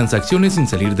tus transacciones sin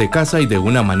salir de casa y de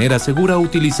una manera segura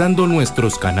utilizando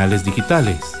nuestros canales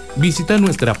digitales. Visita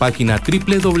nuestra página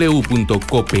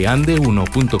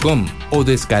www.copeande1.com o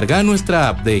descarga nuestra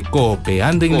app de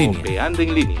Coopeande en línea.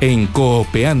 En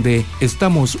Coopeande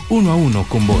estamos uno a uno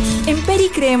con vos. En Peri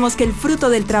creemos que el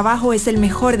fruto del trabajo es el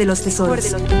mejor de los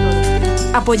tesoros.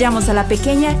 Apoyamos a la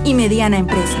pequeña y mediana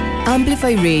empresa.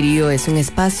 Amplify Radio es un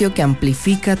espacio que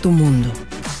amplifica tu mundo.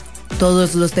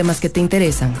 Todos los temas que te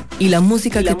interesan y la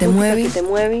música que te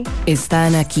mueve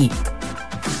están aquí.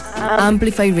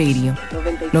 Amplify Radio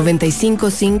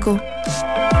 95.5,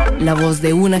 la voz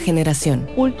de una generación.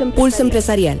 Pulso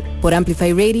Empresarial por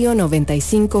Amplify Radio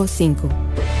 95.5.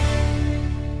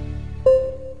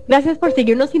 Gracias por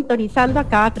seguirnos sintonizando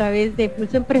acá a través de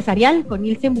Pulso Empresarial con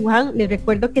Ilse Buján. Les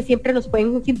recuerdo que siempre nos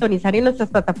pueden sintonizar en nuestras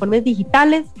plataformas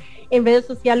digitales, en redes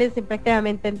sociales, en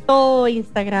prácticamente en todo,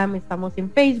 Instagram, estamos en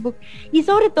Facebook y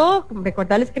sobre todo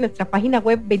recordarles que nuestra página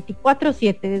web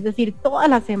 24/7, es decir, toda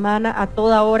la semana, a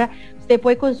toda hora, usted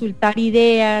puede consultar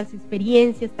ideas,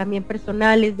 experiencias también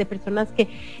personales de personas que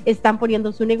están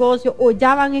poniendo su negocio o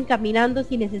ya van encaminando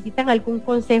si necesitan algún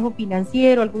consejo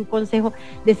financiero, algún consejo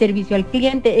de servicio al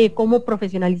cliente, cómo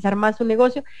profesionalizar más su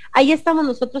negocio. Ahí estamos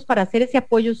nosotros para hacer ese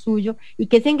apoyo suyo y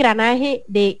que ese engranaje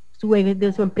de su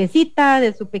empresita,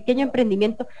 de su pequeño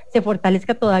emprendimiento, se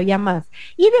fortalezca todavía más.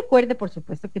 Y recuerde, por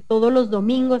supuesto, que todos los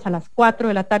domingos a las 4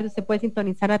 de la tarde se puede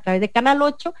sintonizar a través de Canal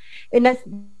 8 en las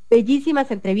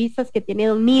bellísimas entrevistas que tiene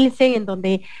don Nielsen, en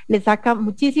donde le saca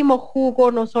muchísimo jugo,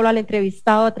 no solo al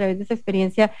entrevistado a través de esa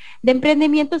experiencia de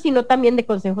emprendimiento, sino también de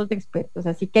consejos de expertos.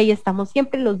 Así que ahí estamos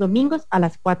siempre los domingos a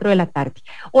las 4 de la tarde.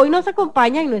 Hoy nos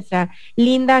acompaña en nuestra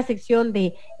linda sección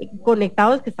de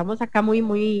Conectados, que estamos acá muy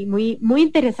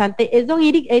interesante, es don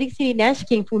Erick Xianinash,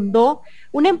 quien fundó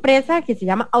una empresa que se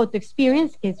llama Auto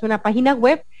Experience, que es una página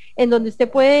web en donde usted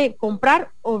puede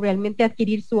comprar o realmente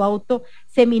adquirir su auto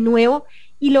seminuevo.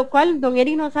 Y lo cual, don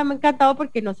Erick, nos ha encantado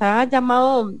porque nos ha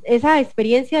llamado esa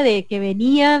experiencia de que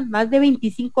venía más de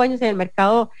 25 años en el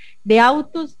mercado de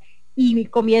autos y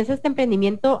comienza este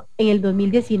emprendimiento en el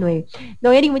 2019.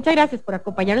 Don Erick, muchas gracias por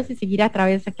acompañarnos y seguir a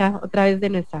través de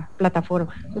nuestra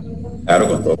plataforma. Claro,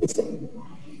 con todo gusto.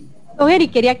 Don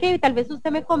Erick, quería que tal vez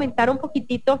usted me comentara un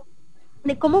poquitito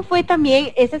de cómo fue también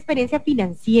esa experiencia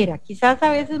financiera. Quizás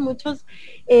a veces muchos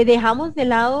dejamos de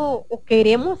lado o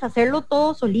queremos hacerlo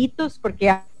todos solitos, porque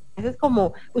a veces,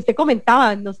 como usted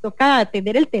comentaba, nos toca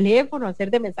atender el teléfono, hacer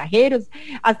de mensajeros,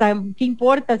 hasta qué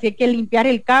importa si hay que limpiar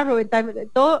el carro,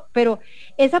 todo, pero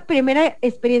esa primera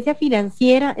experiencia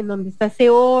financiera en donde está ese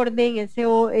orden,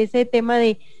 ese tema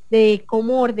de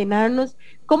cómo ordenarnos,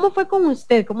 ¿cómo fue con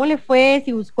usted? ¿Cómo le fue?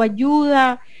 ¿Si buscó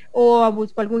ayuda o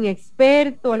buscó algún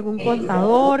experto, algún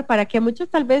contador? Para que muchos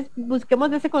tal vez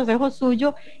busquemos de ese consejo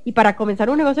suyo, y para comenzar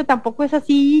un negocio tampoco es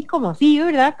así como así,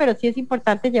 ¿verdad? Pero sí es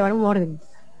importante llevar un orden.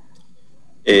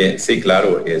 Sí,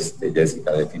 claro,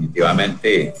 Jessica,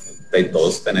 definitivamente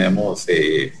todos tenemos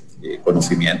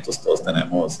conocimientos, todos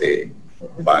tenemos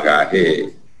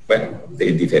bagaje, bueno,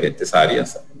 de diferentes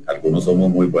áreas. Algunos somos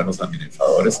muy buenos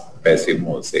administradores,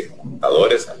 pésimos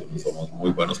contadores, algunos somos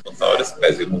muy buenos contadores,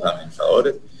 pésimos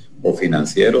administradores o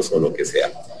financieros o lo que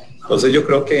sea. Entonces yo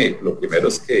creo que lo primero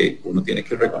es que uno tiene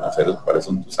que reconocer cuáles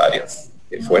son tus áreas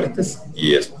fuertes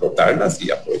y explotarlas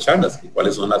y aprovecharlas, y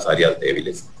cuáles son las áreas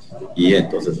débiles. Y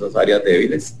entonces esas áreas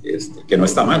débiles, que no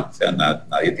está mal, o sea,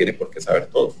 nadie tiene por qué saber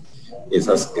todo.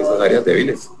 Esas áreas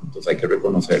débiles, entonces hay que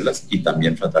reconocerlas y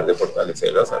también tratar de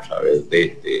fortalecerlas a través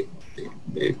de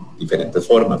diferentes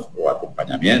formas, o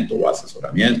acompañamiento o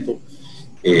asesoramiento.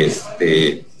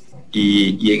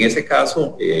 Y en ese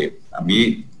caso, a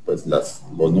mí, pues los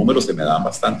números se me dan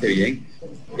bastante bien.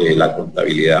 La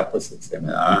contabilidad, pues se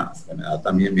me da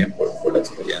también bien por la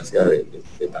experiencia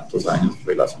de tantos años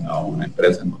relacionado a una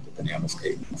empresa en donde teníamos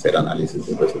que hacer análisis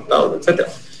de resultados, etcétera.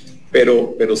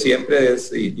 Pero siempre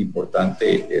es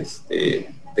importante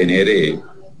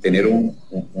tener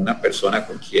una persona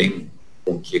con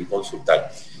quien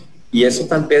consultar. Y eso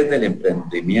tal vez del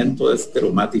emprendimiento es de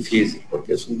lo más difícil,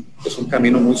 porque es un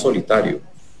camino muy solitario.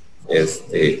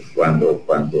 Cuando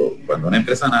una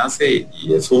empresa nace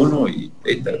y es uno, y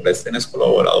tal vez tienes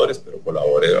colaboradores, pero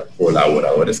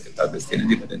colaboradores que tal vez tienen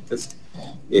diferentes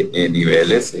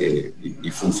niveles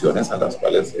y funciones a las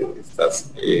cuales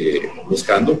estás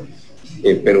buscando,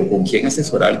 pero con quién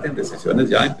asesorarte en decisiones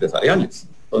ya empresariales.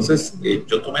 Entonces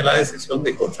yo tomé la decisión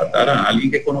de contratar a alguien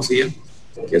que conocía,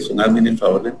 que es un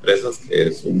administrador de empresas, que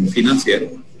es un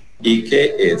financiero, y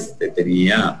que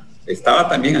estaba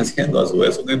también haciendo a su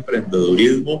vez un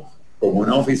emprendedurismo con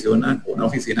una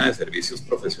oficina de servicios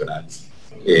profesionales,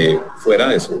 fuera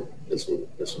de su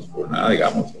jornada,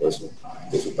 digamos, o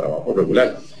de su trabajo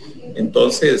regular.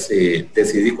 Entonces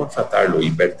decidí contratarlo,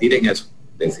 invertir en eso.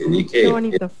 Decidí que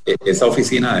esa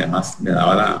oficina además me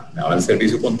daba el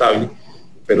servicio contable,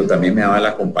 pero también me daba el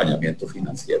acompañamiento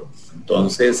financiero.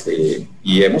 Entonces,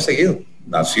 y hemos seguido.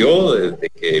 Nació desde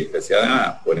que empecé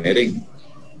a poner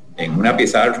en una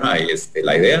pizarra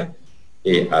la idea,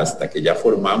 hasta que ya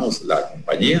formamos la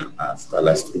compañía, hasta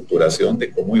la estructuración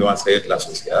de cómo iba a ser la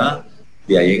sociedad.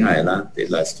 De ahí en adelante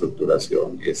la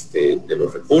estructuración de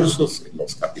los recursos,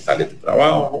 los capitales de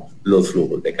trabajo, los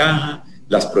flujos de caja,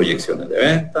 las proyecciones de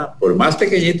venta. Por más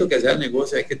pequeñito que sea el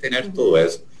negocio, hay que tener todo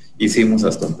eso. Hicimos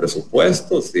hasta un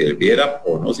presupuesto, sirviera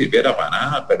o no sirviera para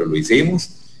nada, pero lo hicimos.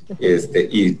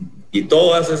 Y Y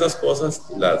todas esas cosas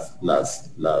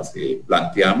las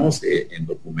planteamos en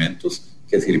documentos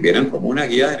que sirvieran como una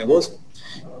guía de negocio.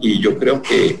 Y yo creo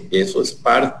que eso es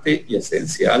parte y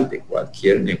esencial de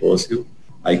cualquier negocio.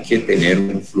 Hay que tener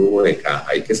un flujo de caja,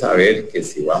 hay que saber que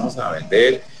si vamos a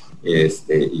vender,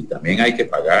 y también hay que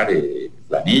pagar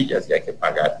planillas, y hay que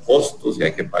pagar costos, y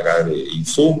hay que pagar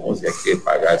insumos, y hay que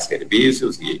pagar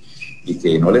servicios, y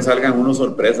que no le salgan unas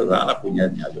sorpresas a la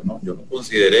puñetilla. Yo no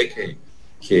consideré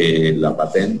que la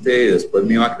patente después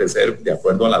me iba a crecer de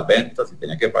acuerdo a las ventas y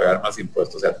tenía que pagar más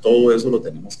impuestos. O sea, todo eso lo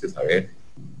tenemos que saber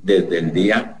desde el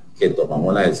día que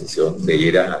tomamos la decisión de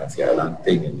ir hacia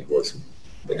adelante en el negocio.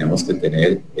 Tenemos que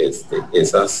tener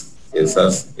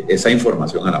esa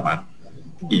información a la mano.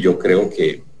 Y yo creo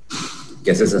que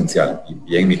es esencial.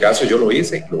 Y en mi caso yo lo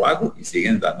hice, lo hago y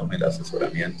siguen dándome el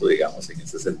asesoramiento, digamos, en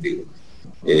ese sentido.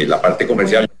 La parte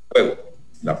comercial,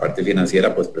 la parte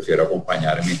financiera, pues prefiero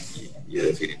acompañarme y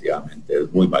definitivamente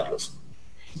es muy valioso.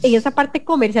 En esa parte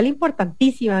comercial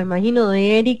importantísima, me imagino,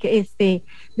 de Erick,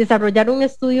 desarrollar un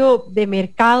estudio de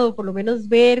mercado, por lo menos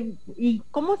ver, y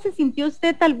cómo se sintió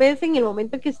usted tal vez en el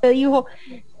momento que usted dijo,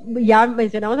 ya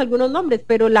mencionamos algunos nombres,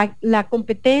 pero la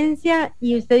competencia,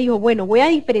 y usted dijo, bueno, voy a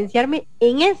diferenciarme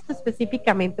en esto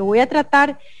específicamente, voy a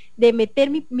tratar de meter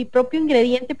mi propio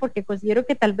ingrediente porque considero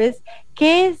que tal vez,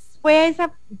 fue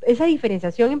esa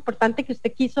diferenciación importante que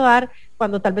usted quiso dar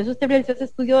cuando tal vez usted realizó ese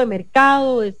estudio de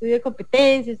mercado, estudio de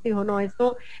competencias, usted dijo, no,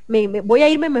 esto voy a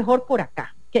irme mejor por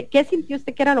acá. ¿Qué sintió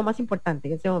usted que era lo más importante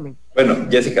en ese momento? Bueno,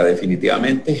 Jessica,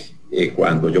 definitivamente,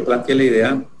 cuando yo planteé la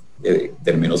idea,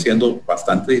 terminó siendo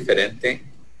bastante diferente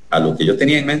a lo que yo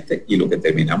tenía en mente y lo que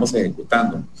terminamos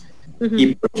ejecutando. Uh-huh.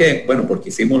 ¿Y por qué? Bueno, porque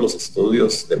hicimos los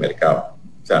estudios de mercado.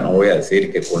 O sea, no voy a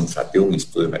decir que contraté un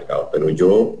estudio de mercado, pero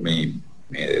yo me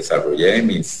desarrollé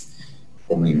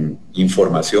con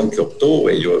información que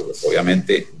obtuve. Yo pues,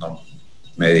 obviamente no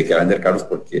me dediqué a vender carros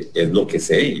porque es lo que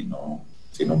sé y no,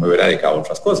 si no me hubiera dedicado a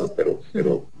otras cosas, pero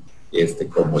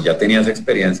como ya tenía esa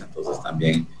experiencia, entonces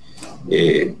también,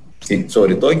 sí,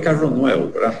 sobre todo en carros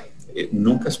nuevos, ¿verdad?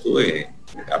 Nunca estuve,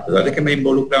 a pesar de que me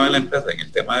involucraba en la empresa, en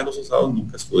el tema de los usados,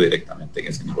 nunca estuve directamente en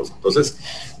ese negocio. Entonces,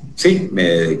 sí, me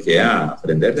dediqué a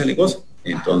aprender del negocio.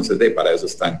 Entonces, para eso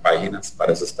están páginas,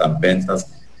 para eso están ventas.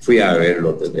 Fui a ver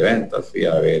lotes de ventas, fui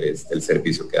a ver el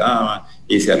servicio que daba,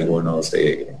 hice algunos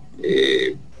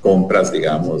compras,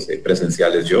 digamos,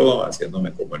 presenciales yo,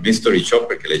 haciéndome como el mystery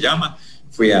shopper que le llaman.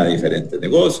 Fui a diferentes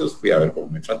negocios, fui a ver cómo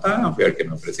me trataban, fui a ver qué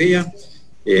me ofrecían.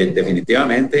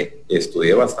 Definitivamente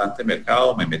estudié bastante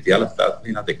mercado, me metí a las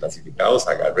páginas de clasificados,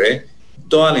 agarré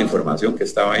toda la información que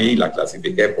estaba ahí, la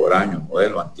clasifiqué por año,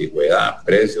 modelo, antigüedad,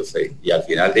 precios, y al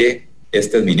final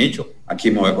este es mi nicho, aquí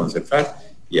me voy a concentrar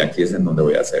y aquí es en donde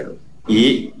voy a hacerlo.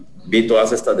 Y vi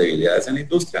todas estas debilidades en la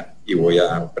industria y voy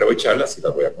a aprovecharlas y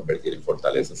las voy a convertir en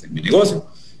fortalezas en mi negocio.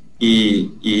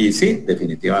 Y sí,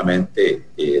 definitivamente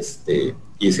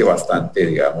hice bastante,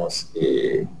 digamos,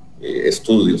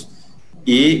 estudios.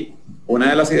 Y una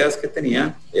de las ideas que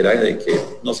tenía era de que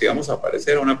nos íbamos a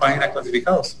aparecer a una página de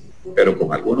clasificados, pero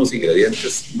con algunos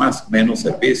ingredientes más, menos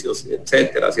servicios,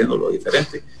 etcétera, haciéndolo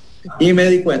diferente. Y me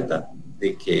di cuenta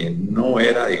de que no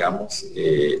era, digamos,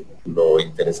 lo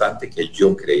interesante que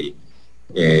yo creí.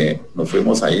 Nos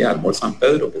fuimos ahí al Mall San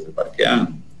Pedro, que se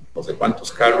parquean no sé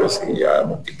cuántos carros, y a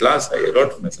Multiplaza y el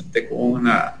otro. Me senté con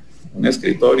un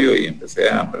escritorio y empecé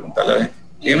a preguntarle a la gente,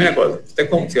 dígame una cosa, ¿usted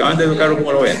si va a vender un carro,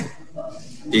 cómo lo vende?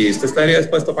 ¿Y usted estaría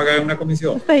dispuesto a pagar una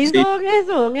comisión? ¿Usted hizo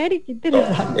eso, don Erick?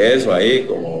 Interesante. Eso ahí,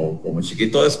 como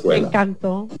chiquito de escuela. Me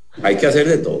encantó. Hay que hacer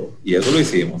de todo. Y eso lo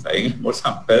hicimos. Ahí en el Mall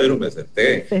San Pedro me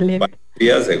senté varios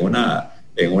días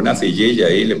en una sillilla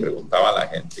y le preguntaba a la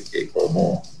gente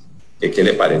qué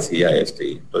le parecía esto.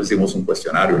 Y entonces hicimos un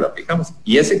cuestionario, lo aplicamos.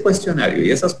 Y ese cuestionario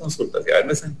y esas consultas, y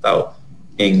haberme sentado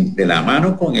de la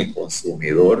mano con el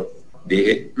consumidor,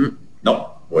 dije,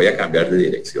 no, voy a cambiar de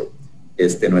dirección.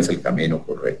 Este no es el camino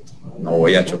correcto. No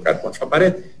voy a chocar contra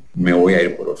pared, me voy a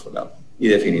ir por otro lado. Y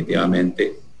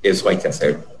definitivamente eso hay que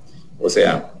hacerlo. O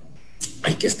sea,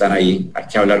 hay que estar ahí, hay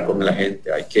que hablar con la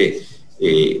gente, hay que...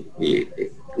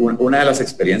 una de las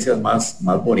experiencias más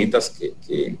bonitas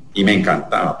y me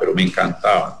encantaba,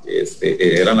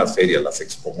 eran las ferias, las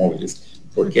expomóviles,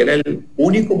 porque era el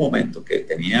único momento que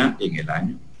tenía en el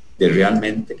año de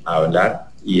realmente hablar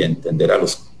y entender a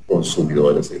los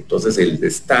consumidores. Entonces el de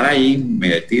estar ahí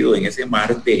metido en ese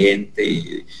mar de gente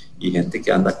y gente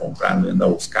que anda comprando y anda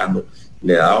buscando,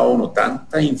 le daba a uno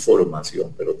tanta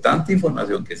información, pero tanta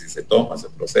información que si se toma, se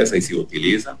procesa y se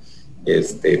utiliza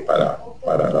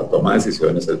para la toma de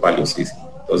decisiones es valiosísimo.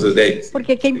 Entonces,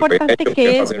 porque qué importante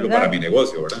que es hacerlo para mi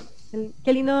negocio, ¿verdad?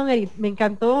 Qué lindo, don Erick. Me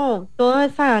encantó toda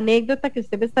esa anécdota que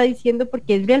usted me está diciendo,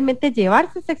 porque es realmente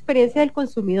llevarse esa experiencia del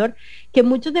consumidor que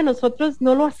muchos de nosotros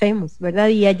no lo hacemos, ¿verdad?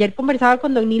 Y ayer conversaba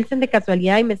con don Nielsen de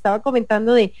casualidad y me estaba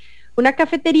comentando de una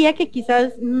cafetería que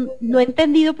quizás no he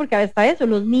entendido, porque hasta eso,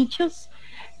 los nichos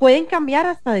pueden cambiar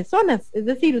hasta de zonas, es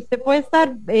decir, usted puede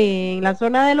estar en la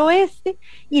zona del oeste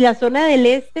y la zona del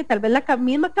este, tal vez la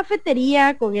misma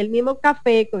cafetería, con el mismo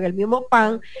café, con el mismo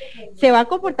pan, se va a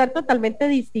comportar totalmente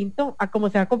distinto a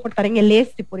cómo se va a comportar en el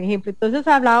este, por ejemplo. Entonces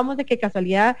hablábamos de que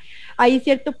casualidad hay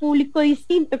cierto público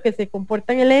distinto que se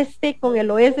comporta en el este con el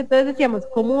oeste, entonces decíamos,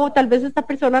 ¿cómo tal vez esta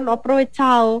persona no ha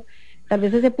aprovechado tal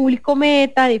vez ese público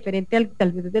meta, diferente al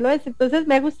tal vez de lo es? Entonces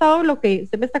me ha gustado lo que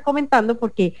usted me está comentando,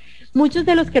 porque muchos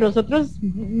de los que nosotros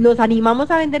nos animamos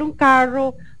a vender un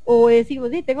carro, o decimos,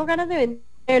 sí, tengo ganas de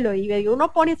venderlo, y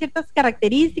uno pone ciertas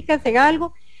características en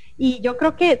algo, y yo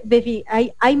creo que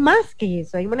hay más que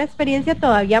eso, hay una experiencia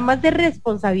todavía más de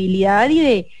responsabilidad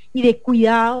y de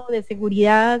cuidado, de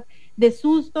seguridad, de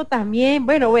susto también.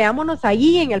 Bueno, veámonos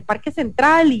ahí en el Parque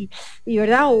Central y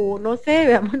verdad, o no sé,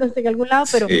 veámonos en algún lado,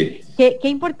 pero sí. Qué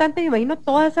importante, me imagino,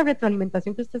 toda esa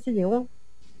retroalimentación que usted se llevó.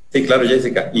 Sí, claro,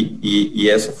 Jessica, y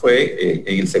eso fue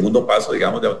en el segundo paso,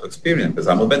 digamos, de Auto Experience.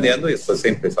 Empezamos vendiendo y después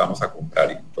empezamos a comprar.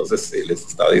 Y entonces les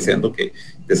estaba diciendo que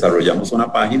desarrollamos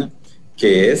una página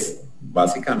que es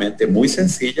básicamente muy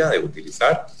sencilla de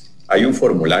utilizar. Hay un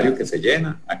formulario que se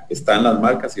llena, están las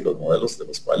marcas y los modelos de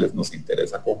los cuales nos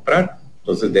interesa comprar.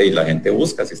 Entonces de ahí la gente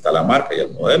busca si está la marca y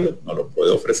el modelo, nos lo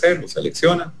puede ofrecer, lo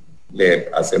selecciona. Le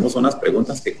hacemos unas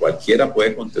preguntas que cualquiera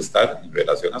puede contestar en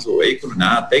relación a su vehículo,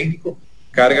 nada técnico.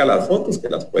 Carga las fotos, que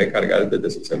las puede cargar desde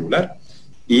su celular,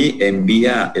 y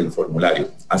envía el formulario.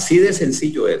 Así de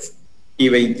sencillo es. Y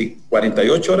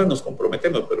 48 horas nos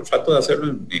comprometemos, pero trato de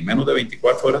hacerlo en menos de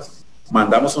 24 horas.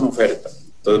 Mandamos una oferta.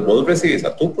 Entonces vos recibís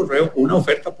a tu correo una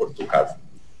oferta por tu carro.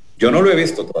 Yo no lo he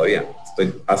visto todavía.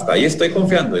 Hasta ahí estoy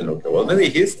confiando en lo que vos me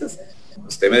dijiste.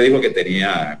 Usted me dijo que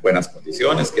tenía buenas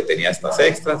condiciones, que tenía estas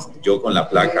extras. Yo con la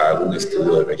placa hago un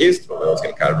estudio de registro, veo si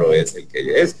el carro es el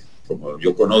que es. Como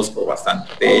yo conozco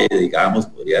bastante, digamos,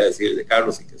 podría decir de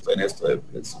carros, y que estoy en esto de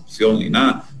presunción ni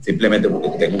nada, simplemente porque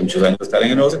tengo muchos años de estar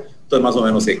en el negocio, entonces más o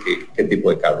menos sé qué tipo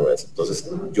de carro es. Entonces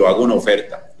yo hago una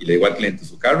oferta y le digo al cliente,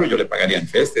 su carro yo le pagaría en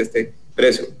este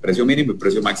precio mínimo y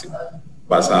precio máximo,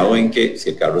 basado en que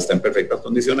si el carro está en perfectas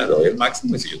condiciones le doy el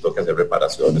máximo, y si yo tengo que hacer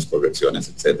reparaciones, correcciones,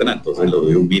 etcétera, entonces le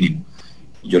doy un mínimo.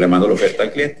 Y yo le mando la oferta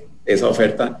al cliente. Esa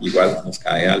oferta igual nos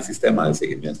cae al sistema de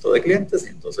seguimiento de clientes, y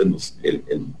entonces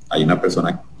hay una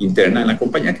persona interna en la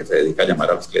compañía que se dedica a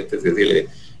llamar a los clientes y decirle,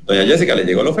 doña Jessica, le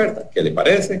llegó la oferta, ¿qué le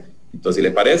parece? Entonces si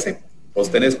le parece, vos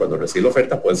tenés, cuando recibes la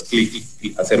oferta, puedes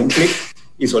hacer un clic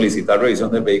y solicitar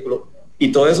revisión del vehículo,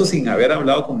 y todo eso sin haber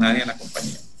hablado con nadie en la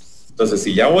compañía. Entonces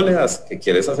si ya vos le das que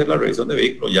quieres hacer la revisión de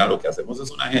vehículo, ya lo que hacemos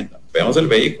es una agenda, vemos el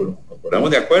vehículo, nos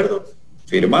ponemos de acuerdo,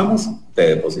 firmamos,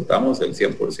 te depositamos el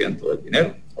 100% del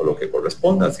dinero o lo que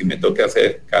corresponda. Si me toca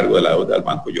hacer cargo de la deuda al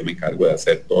banco, yo me encargo de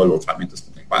hacer todos los trámites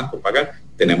con el banco, pagar.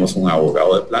 Tenemos un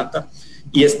abogado de planta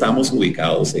y estamos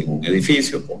ubicados en un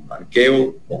edificio con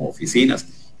parqueo, con oficinas.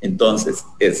 Entonces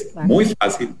es muy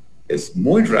fácil, es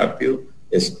muy rápido,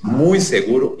 es muy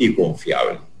seguro y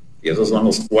confiable. Y esos son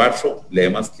los 4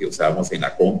 lemas que usamos en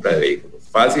la compra de vehículos: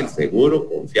 fácil, seguro,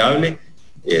 confiable,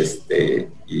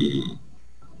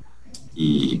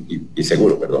 y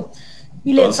seguro, perdón.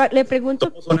 Y entonces, le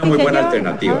pregunto, somos una muy buena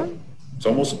alternativa.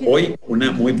 Somos hoy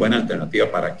una muy buena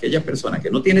alternativa para aquella persona que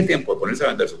no tiene tiempo de ponerse a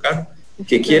vender su carro,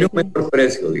 que quiere un mejor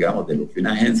precio, digamos, de lo que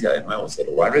una agencia de nuevo se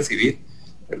lo va a recibir,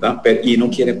 ¿verdad? Y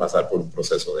no quiere pasar por un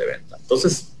proceso de venta.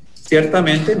 Entonces,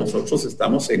 ciertamente nosotros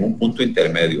estamos en un punto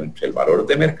intermedio entre el valor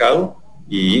de mercado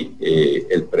y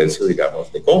el precio,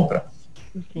 digamos, de compra.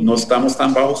 No estamos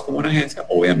tan bajos como una agencia,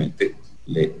 obviamente.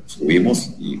 Le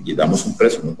subimos y damos un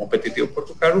precio muy competitivo por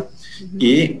tu carro,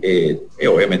 y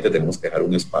obviamente tenemos que dejar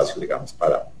un espacio, digamos,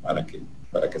 para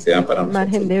que sean para nosotros.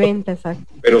 Margen de venta, exacto.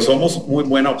 Pero somos muy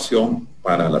buena opción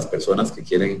para las personas que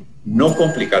quieren no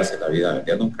complicarse la vida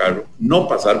vendiendo un carro, no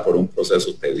pasar por un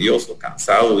proceso tedioso,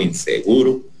 cansado,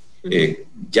 inseguro.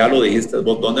 Ya lo dijiste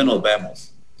vos, ¿dónde nos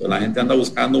vemos? Entonces la gente anda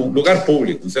buscando un lugar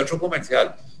público, un centro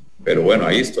comercial. Pero bueno,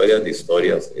 hay historias de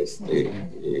historias,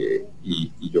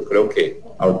 y yo creo que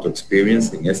Auto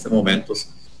Experience en este momento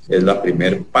es la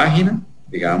primera página,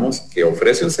 digamos, que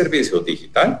ofrece un servicio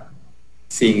digital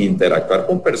sin interactuar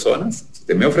con personas.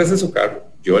 Usted me ofrece su carro,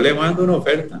 yo le mando una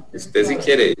oferta. Usted, si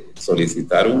quiere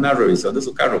solicitar una revisión de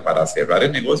su carro para cerrar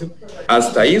el negocio,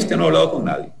 hasta ahí usted no ha hablado con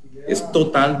nadie. Es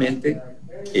totalmente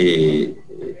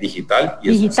digital. Y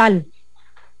digital.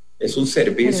 Es un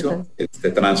servicio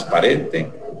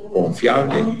transparente,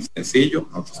 confiable, sencillo.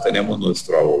 Nosotros tenemos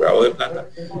nuestro abogado de planta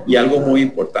y algo muy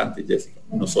importante, Jessica,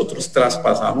 nosotros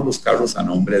traspasamos los carros a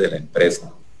nombre de la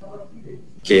empresa,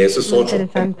 que eso es otro.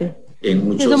 Interesante.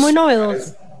 Eso es muy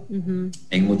novedoso.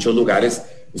 En muchos lugares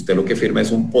usted lo que firma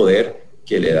es un poder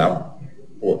que le da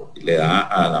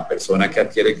a la persona que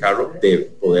adquiere el carro de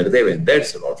poder de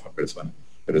vendérselo a otra persona,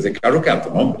 pero ese carro queda a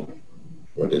tu nombre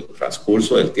por el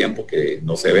transcurso del tiempo que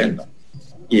no se venda.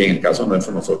 Y en el caso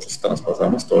nuestro, nosotros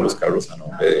traspasamos todos los carros a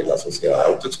nombre de la sociedad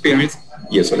Auto Experience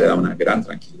y eso le da una gran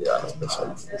tranquilidad a las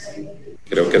personas.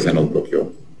 Creo que se nos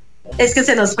bloqueó. Es que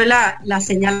se nos fue la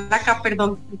señal acá,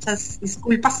 perdón, muchas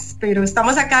disculpas, pero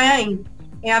estamos acá en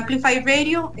Amplify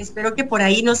Radio. Espero que por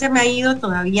ahí no se me ha ido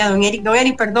todavía, don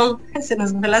Erick, perdón, se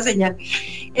nos fue la señal.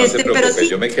 No se preocupe, pero sí,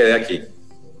 yo me quedé aquí.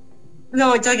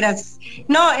 No, muchas gracias.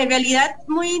 No, en realidad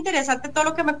muy interesante todo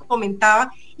lo que me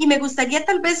comentaba y me gustaría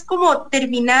tal vez como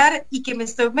terminar y que me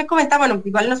comentaba, bueno,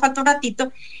 igual nos falta un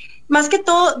ratito, más que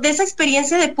todo de esa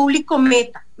experiencia de público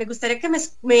meta. Me gustaría que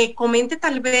me comente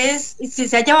tal vez si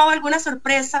se ha llevado alguna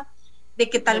sorpresa de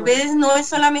que tal vez no es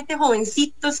solamente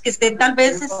jovencitos que estén tal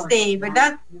vez,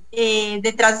 ¿verdad?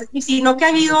 Detrás, sino que ha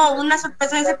habido una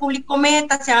sorpresa de ese público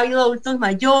meta, se ha habido adultos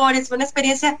mayores, una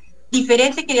experiencia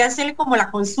diferente. Quería hacerle como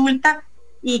la consulta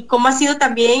y cómo ha sido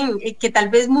también que tal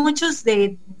vez muchos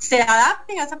se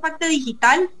adapten a esa parte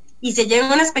digital y se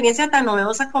lleven una experiencia tan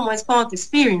novedosa como es Auto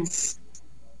Experience.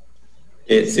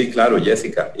 Sí, claro,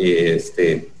 Jessica.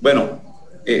 Bueno,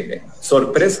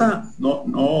 sorpresa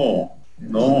no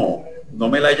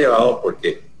me la he llevado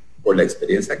porque por la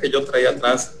experiencia que yo traía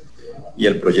atrás y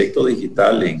el proyecto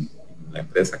digital en la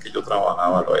empresa que yo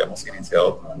trabajaba, lo habíamos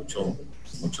iniciado con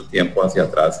mucho tiempo hacia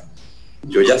atrás.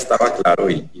 Yo ya estaba claro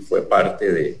y fue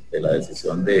parte de la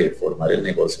decisión de formar el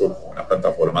negocio con una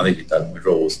plataforma digital muy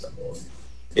robusta.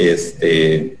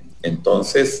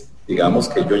 Entonces, digamos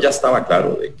que yo ya estaba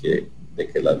claro de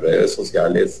que las redes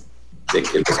sociales, de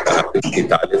que los canales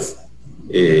digitales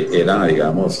eran,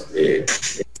 digamos,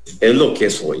 es lo que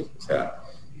es hoy. O sea,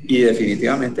 y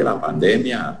definitivamente la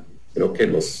pandemia, creo que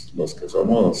los que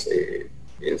somos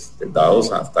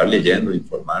dados a estar leyendo,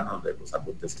 informarnos de los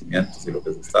acontecimientos y lo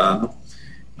que se está dando,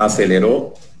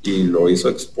 aceleró y lo hizo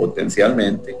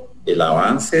exponencialmente el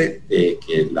avance de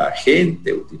que la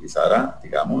gente utilizara,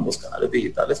 digamos, los canales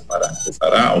digitales para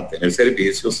empezar a obtener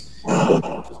servicios con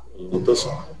muchos productos.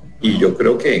 Y yo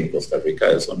creo que en Costa Rica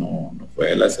eso no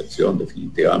fue la excepción.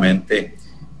 Definitivamente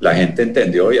la gente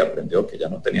entendió y aprendió que ya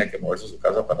no tenía que moverse a su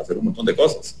casa para hacer un montón de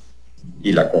cosas.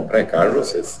 Y la compra de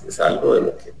carros es algo de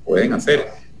lo que pueden hacer.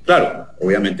 Claro,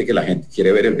 obviamente que la gente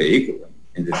quiere ver el vehículo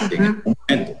en un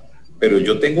momento, pero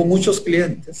yo tengo muchos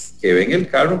clientes que ven el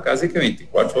carro casi que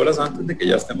 24 horas antes de que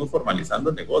ya estemos formalizando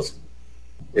el negocio,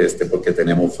 porque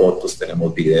tenemos fotos,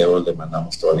 tenemos videos, le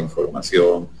mandamos toda la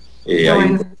información, hay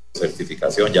una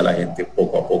certificación, ya la gente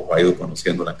poco a poco ha ido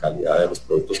conociendo la calidad de los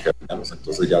productos que tenemos,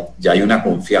 entonces ya hay una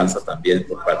confianza también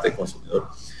por parte del consumidor.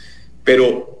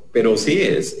 Pero sí,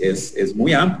 es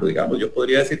muy amplio, digamos. Yo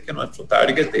podría decir que nuestro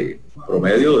target de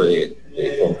promedio de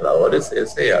compradores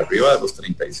es arriba de los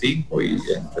 35 y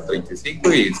entre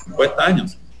 35 y 50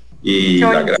 años. Y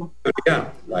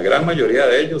la gran mayoría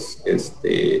de ellos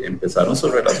empezaron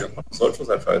su relación con nosotros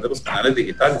a través de los canales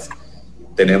digitales.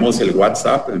 Tenemos el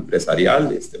WhatsApp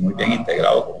empresarial, muy bien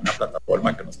integrado con una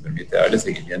plataforma que nos permite darle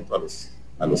seguimiento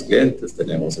a los clientes.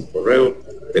 Tenemos el correo,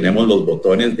 tenemos los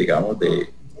botones, digamos,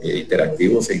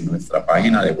 interactivos en nuestra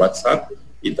página de WhatsApp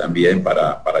y también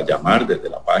para llamar desde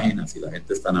la página si la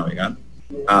gente está navegando.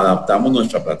 Adaptamos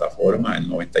nuestra plataforma, el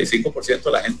 95%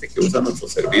 de la gente que usa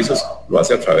nuestros servicios lo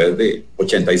hace a través de,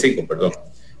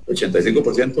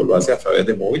 85% lo hace a través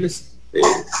de móviles, de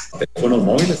teléfonos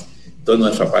móviles. Entonces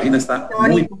nuestra página está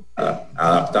muy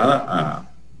adaptada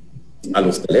a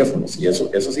los teléfonos y eso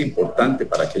es importante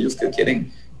para aquellos que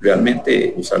quieren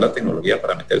realmente usar la tecnología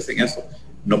para meterse en eso.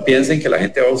 No piensen que la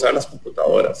gente va a usar las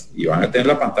computadoras y van a tener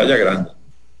la pantalla grande.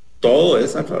 Todo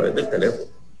es a través del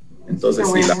teléfono. Entonces,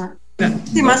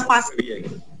 si más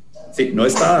fácil. Sí, no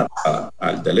está adaptada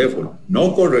al teléfono,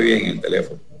 no corre bien en el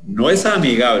teléfono, no es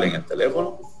amigable en el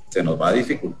teléfono, se nos va a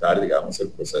dificultar, digamos, el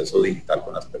proceso digital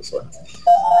con las personas.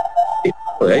 Y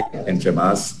entre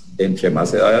más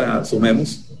edad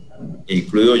asumemos,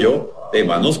 incluido yo,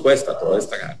 más nos cuesta toda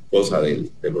esta cosa de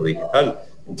lo digital.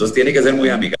 Entonces tiene que ser muy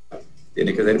amigable.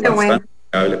 Tiene que ser bastante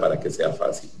amigable para que sea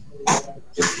fácil.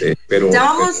 Pero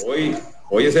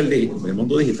hoy es el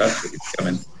mundo digital,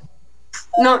 prácticamente.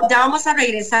 No, ya vamos a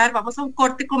regresar, vamos a un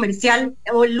corte comercial,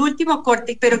 o el último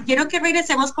corte, pero quiero que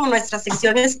regresemos con nuestra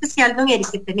sección especial, don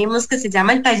Erick, que tenemos, que se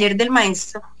llama el Taller del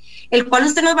Maestro, el cual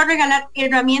usted nos va a regalar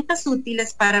herramientas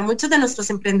útiles para muchos de nuestros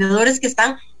emprendedores que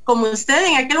están como usted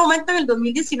en aquel momento en el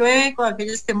 2019, con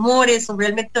aquellos temores, o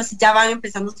realmente ya van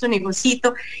empezando su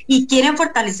negocito y quieren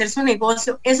fortalecer su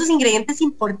negocio, esos ingredientes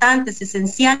importantes,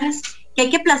 esenciales, que hay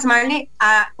que plasmarle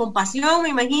con pasión, me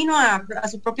imagino, a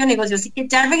su propio negocio. Así que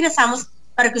ya regresamos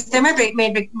para que usted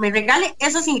me regale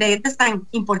esos ingredientes tan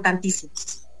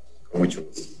importantísimos. Mucho.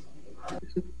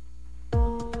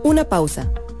 Una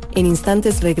pausa. En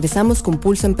instantes regresamos con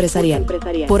Pulso Empresarial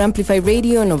por Amplify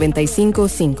Radio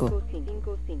 95.5.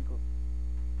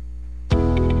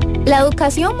 La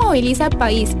educación moviliza al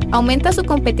país, aumenta su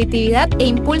competitividad e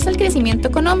impulsa el crecimiento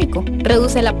económico,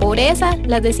 reduce la pobreza,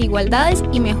 las desigualdades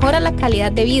y mejora la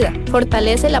calidad de vida,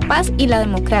 fortalece la paz y la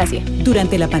democracia.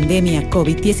 Durante la pandemia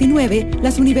COVID-19,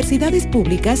 las universidades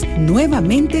públicas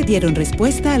nuevamente dieron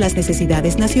respuesta a las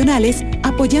necesidades nacionales,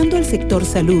 apoyando al sector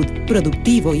salud,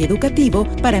 productivo y educativo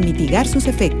para mitigar sus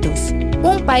efectos.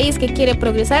 Un país que quiere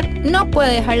progresar no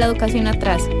puede dejar la educación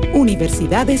atrás.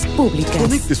 Universidades públicas.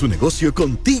 Conecte su negocio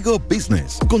con Tigo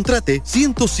Business. Contrate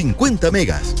 150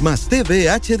 megas, más TV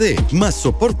HD, más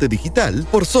soporte digital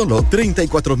por solo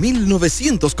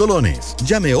 34.900 colones.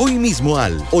 Llame hoy mismo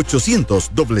al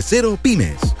 800-00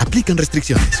 Pymes. Aplican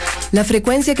restricciones. La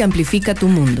frecuencia que amplifica tu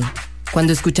mundo.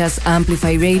 Cuando escuchas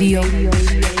Amplify Radio,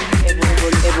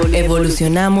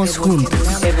 evolucionamos juntos.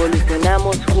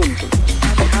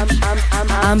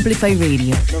 Amplify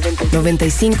Radio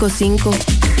 95.5,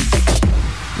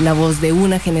 la voz de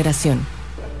una generación.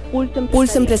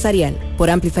 Pulso Empresarial por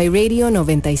Amplify Radio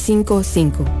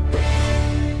 95.5.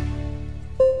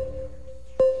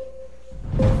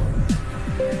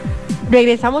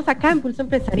 Regresamos acá en Pulso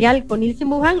Empresarial con Ilse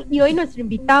Muján y hoy nuestro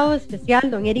invitado especial,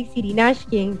 don Erick Xianinash,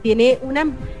 quien tiene una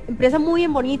empresa muy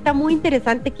bonita, muy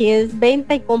interesante, que es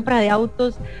venta y compra de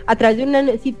autos a través de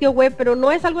un sitio web, pero no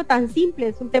es algo tan simple,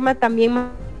 es un tema también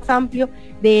más amplio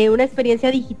de una experiencia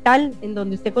digital en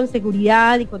donde usted con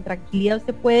seguridad y con tranquilidad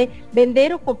usted puede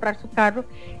vender o comprar su carro.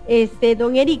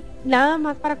 Don Erick, nada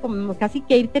más para como casi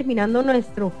que ir terminando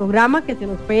nuestro programa, que se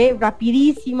nos fue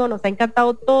rapidísimo, nos ha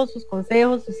encantado todos sus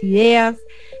consejos, sus ideas,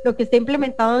 lo que está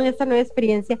implementado en esta nueva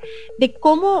experiencia, de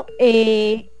cómo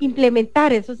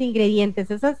implementar esos ingredientes,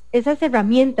 esas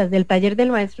herramientas del taller del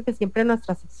maestro, que siempre en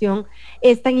nuestra sección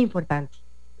es tan importante.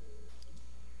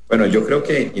 Bueno, yo creo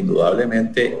que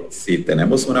indudablemente, si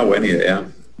tenemos una buena idea,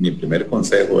 mi primer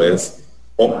consejo es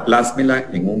plásmela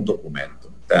en un documento.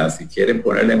 O sea, si quieren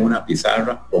ponerla en una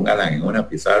pizarra, póngala en una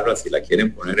pizarra. Si la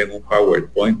quieren poner en un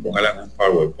PowerPoint, póngala en un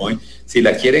PowerPoint. Si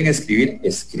la quieren escribir,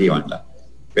 escríbanla.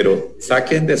 Pero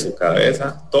saquen de su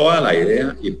cabeza toda la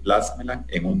idea y plásmela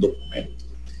en un documento.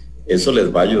 Eso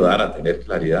les va a ayudar a tener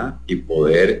claridad y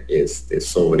poder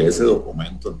sobre ese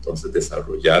documento entonces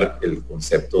desarrollar el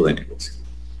concepto de negocio.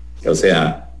 O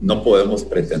sea, no podemos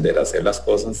pretender hacer las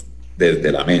cosas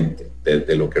desde la mente,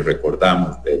 desde lo que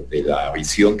recordamos, desde la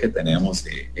visión que tenemos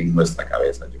en nuestra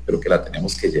cabeza. Yo creo que la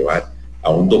tenemos que llevar a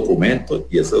un documento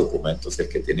y ese documento es el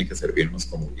que tiene que servirnos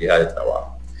como guía de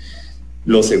trabajo.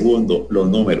 Lo segundo, los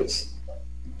números.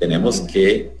 Tenemos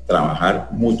que trabajar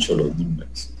mucho los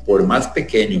números. Por más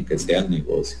pequeño que sea el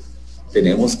negocio,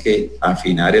 tenemos que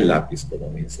afinar el lápiz, como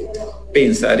dice,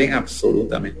 pensar en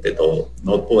absolutamente todo.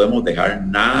 No podemos dejar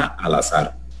nada al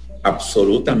azar,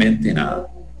 absolutamente nada.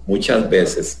 Muchas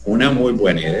veces una muy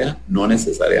buena idea no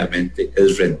necesariamente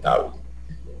es rentable.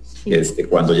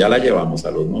 Cuando ya la llevamos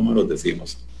a los números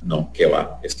decimos, no, ¿qué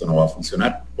va? Esto no va a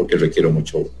funcionar porque requiero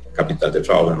mucho capital de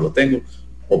trabajo, no lo tengo,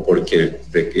 o porque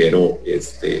requiero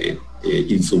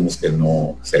insumos que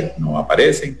no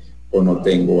aparecen, o no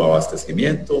tengo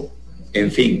abastecimiento. En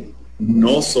fin,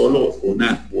 no solo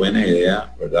una buena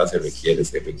idea, ¿verdad? Se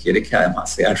requiere que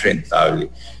además sea rentable.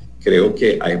 Creo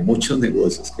que hay muchos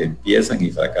negocios que empiezan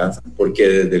y fracasan porque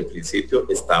desde el principio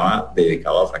estaba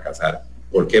dedicado a fracasar.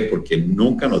 ¿Por qué? Porque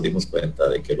nunca nos dimos cuenta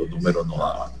de que los números no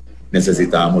daban.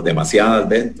 Necesitábamos demasiadas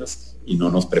ventas y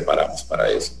no nos preparamos para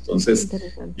eso. Entonces,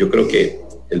 yo creo que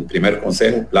el primer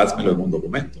consejo, plásmelo en un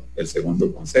documento. El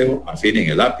segundo consejo, afinen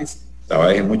el lápiz,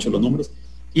 trabajen mucho los números.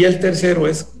 Y el tercero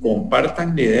es,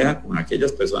 compartan la idea con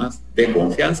aquellas personas de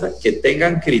confianza que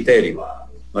tengan criterio.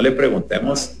 No le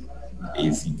preguntemos,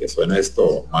 y sin que suene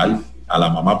esto mal, a la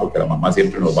mamá, porque la mamá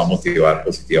siempre nos va a motivar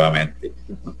positivamente.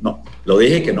 No, lo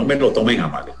dije, que no me lo tomen a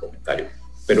mal el comentario.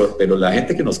 Pero la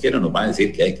gente que nos quiere nos va a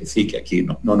decir que hay que sí, que aquí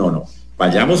no. No.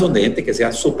 Vayamos donde gente que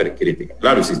sea súper crítica.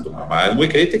 Claro, si tu mamá es muy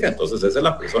crítica, entonces esa es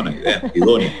la persona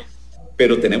idónea.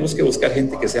 Pero tenemos que buscar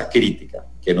gente que sea crítica,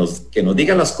 que nos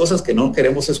diga las cosas que no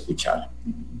queremos escuchar.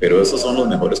 Pero esos son los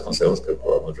mejores consejos que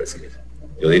podemos recibir.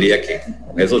 Yo diría que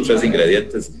con esos 3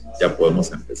 ingredientes ya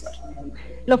podemos empezar.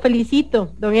 Lo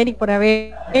felicito, don Erick, por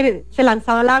haberse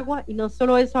lanzado al agua y no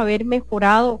solo eso, haber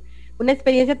mejorado una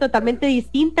experiencia totalmente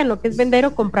distinta en lo que es vender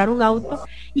o comprar un auto.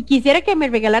 Y quisiera que me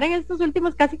regalaran estos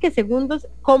últimos casi que segundos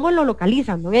cómo lo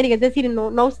localizan, don Erick. Es decir,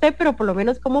 no a usted, pero por lo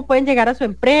menos cómo pueden llegar a su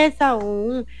empresa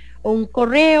o un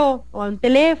correo o a un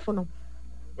teléfono.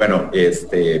 Bueno,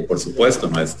 por supuesto,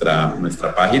 nuestra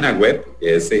página web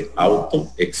es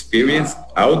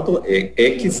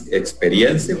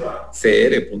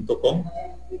autoexperiencecr.com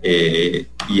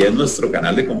y es nuestro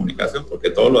canal de comunicación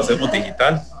porque todo lo hacemos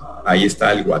digital. Ahí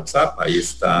está el WhatsApp, ahí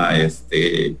está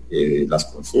las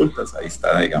consultas, ahí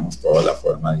está, digamos, toda la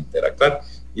forma de interactuar.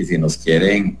 Y si nos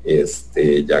quieren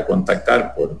ya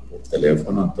contactar por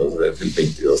teléfono, entonces es el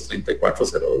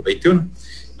 2234-0221.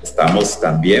 Estamos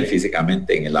también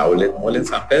físicamente en el Outlet Mall en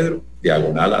San Pedro,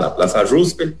 diagonal a la Plaza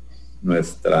Roosevelt.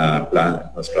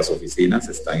 Nuestras oficinas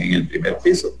están en el primer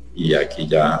piso y aquí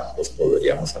ya los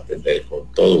podríamos atender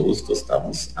con todo gusto.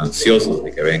 Estamos ansiosos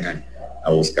de que vengan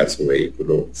a buscar su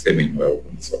vehículo seminuevo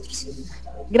con nosotros.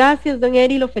 Gracias, don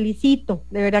Erick, lo felicito,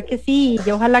 de verdad que sí,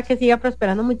 y ojalá que siga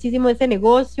prosperando muchísimo ese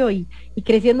negocio y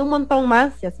creciendo un montón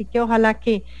más, así que ojalá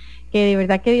que de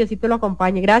verdad que Diosito lo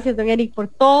acompañe. Gracias, don Erick, por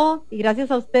todo, y gracias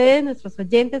a ustedes, nuestros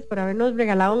oyentes, por habernos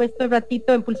regalado este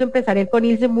ratito de Impulso Empresarial con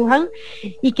Nilsen Buján,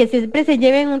 y que siempre se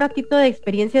lleven un ratito de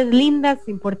experiencias lindas,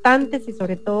 importantes y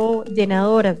sobre todo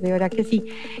llenadoras, de verdad que sí.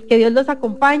 Que Dios los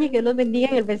acompañe, que Dios los bendiga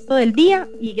en el resto del día,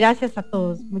 y gracias a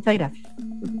todos. Muchas gracias.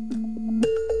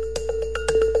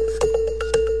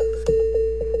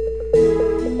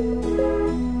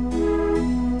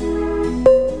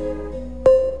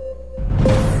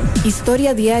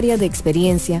 Historia diaria de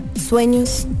experiencia,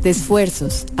 sueños, de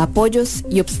esfuerzos, apoyos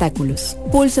y obstáculos.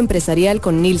 Pulso Empresarial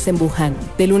con Nilsen Buján,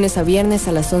 de lunes a viernes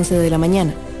a las 11 de la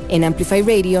mañana, en Amplify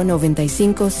Radio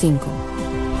 95.5.